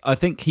Bass. I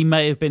think he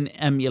may have been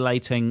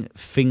emulating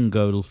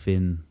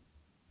Fingolfin.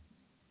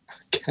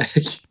 Okay.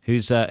 Who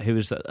was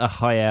a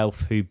high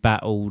elf who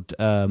battled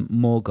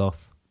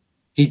Morgoth.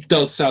 He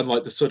does sound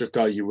like the sort of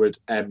guy you would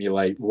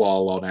emulate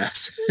while on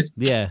acid.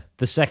 Yeah,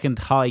 the second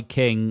High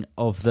King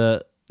of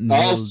the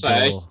I'll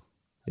say.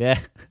 Yeah.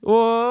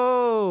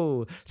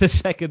 Whoa! The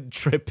second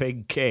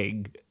tripping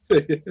king.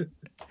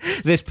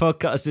 This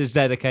podcast is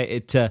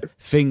dedicated to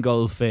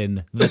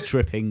Fingolfin, the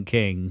tripping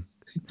king.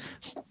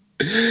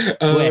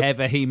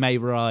 Wherever he may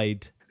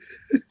ride.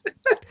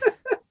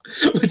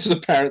 Which is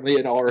apparently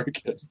in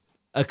Oregon.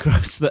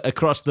 Across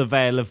the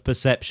veil of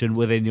perception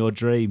within your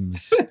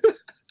dreams.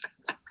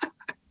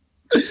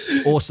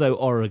 Also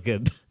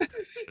Oregon.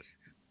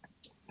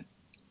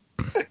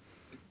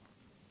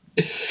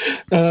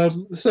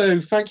 So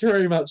thank you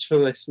very much for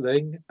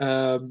listening.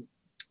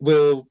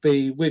 We'll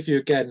be with you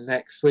again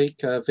next week.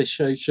 This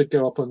show should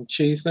go up on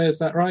Tuesday, is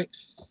that right?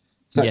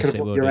 Is that kind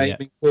of what you're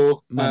aiming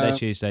for? Monday,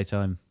 Tuesday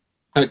time.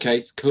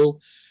 Okay,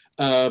 cool.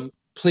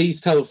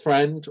 Please tell a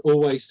friend.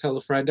 Always tell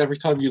a friend. Every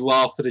time you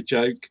laugh at a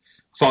joke,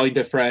 find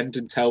a friend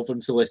and tell them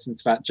to listen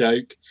to that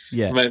joke.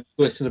 Yeah. And then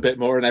listen a bit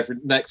more,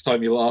 and next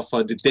time you laugh,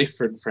 find a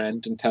different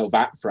friend and tell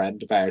that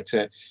friend about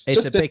it.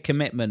 It's a big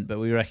commitment, but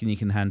we reckon you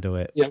can handle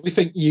it. Yeah, we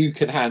think you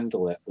can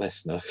handle it,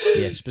 listener.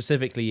 Yeah,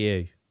 specifically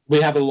you.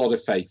 We have a lot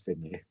of faith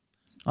in you.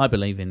 I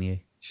believe in you.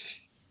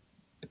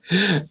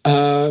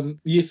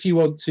 If you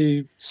want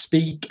to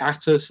speak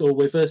at us or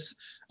with us,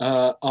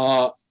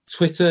 our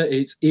Twitter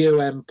is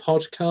EOM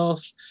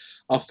Podcast.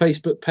 Our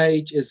Facebook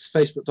page is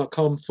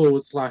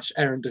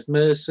facebook.com/Errand of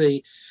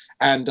Mercy.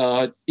 And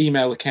our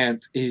email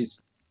account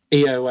is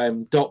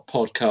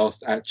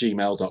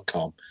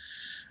eom.podcast@gmail.com.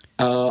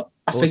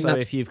 Also,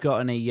 if you've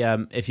got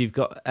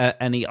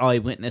any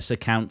eyewitness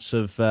accounts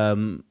of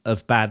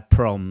bad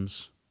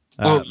proms,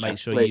 make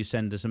sure you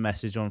send us a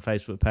message on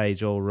Facebook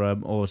page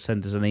or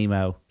send us an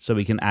email so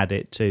we can add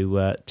it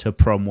to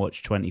Prom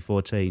Watch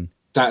 2014.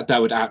 That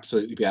would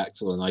absolutely be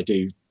excellent. I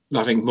do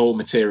having more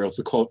material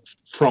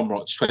from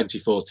Watch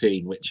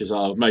 2014, which is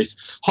our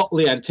most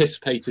hotly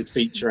anticipated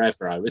feature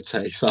ever, I would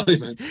say,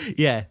 Simon.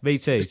 Yeah, me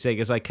too, seeing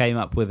as I came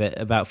up with it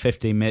about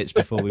 15 minutes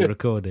before we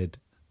recorded.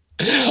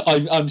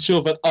 I'm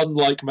sure that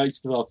unlike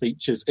most of our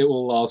features, it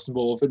will last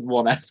more than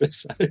one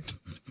episode.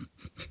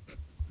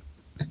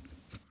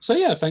 So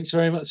yeah, thanks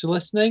very much for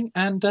listening,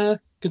 and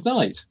good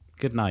night.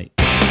 Good night.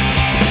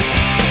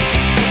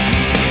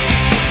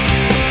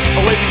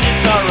 With the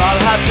guitar, I'll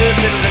have to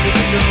be ready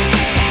to go.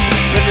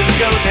 Ready to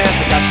go now.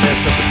 I got this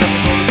up and I'm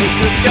gonna get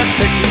this got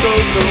take the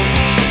road though.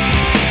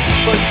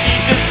 But she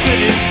just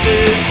couldn't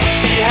stand.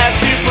 She had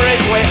to break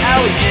away.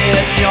 Oh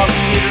yeah, the young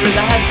cedar really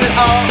has it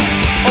all.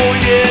 Oh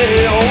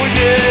yeah, oh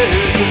yeah.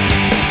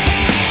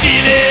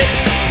 Sheila,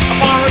 I'm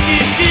on a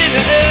good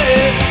Sheila.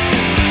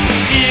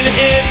 Sheila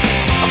is,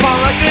 I'm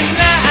on a good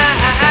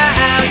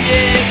now.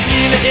 Yeah,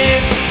 Sheila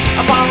is,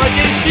 I'm on a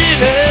good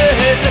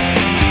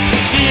Sheila.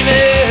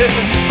 Sheila,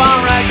 my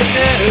ragga,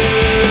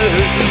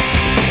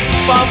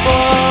 Papa,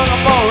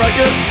 my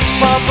ragga,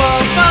 Papa,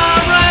 my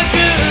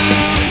ragga.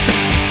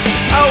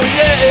 Oh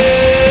yeah.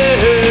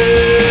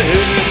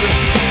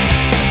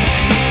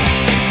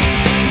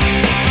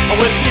 Oh,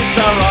 with the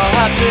guitar, I'll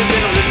have to be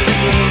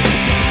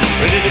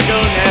ready to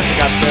go now. I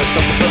got that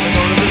something coming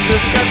on with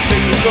this got to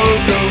go.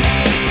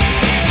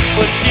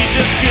 But she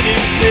just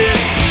couldn't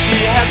stand.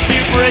 She had to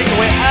break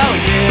away. Oh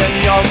yeah, and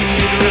y'all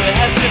see it really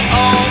has it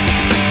all.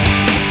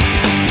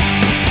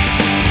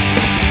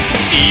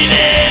 Sheila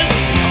is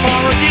a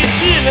good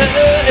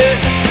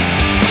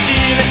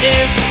Sheila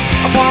is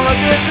a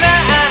good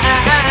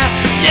life.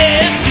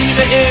 Yeah,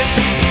 Sheila is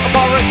a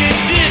good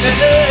Sheila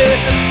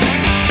is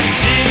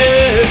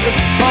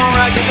good.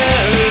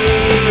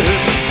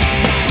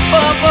 Oh,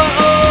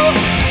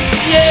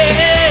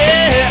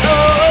 yeah,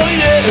 oh,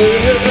 yeah,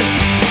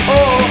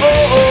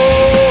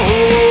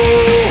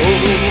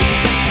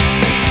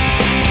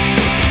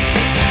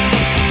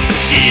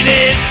 Sheila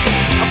is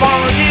a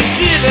good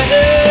Sheila.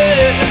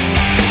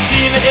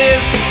 Sheila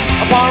is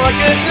a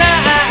good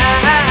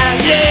life.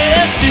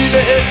 Yeah,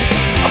 Sheila is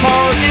a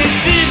good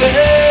Sheila.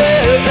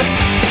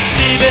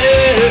 Sheila,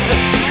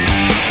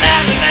 na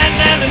na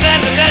na na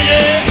na na,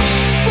 yeah.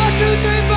 1, 2, 3, 4.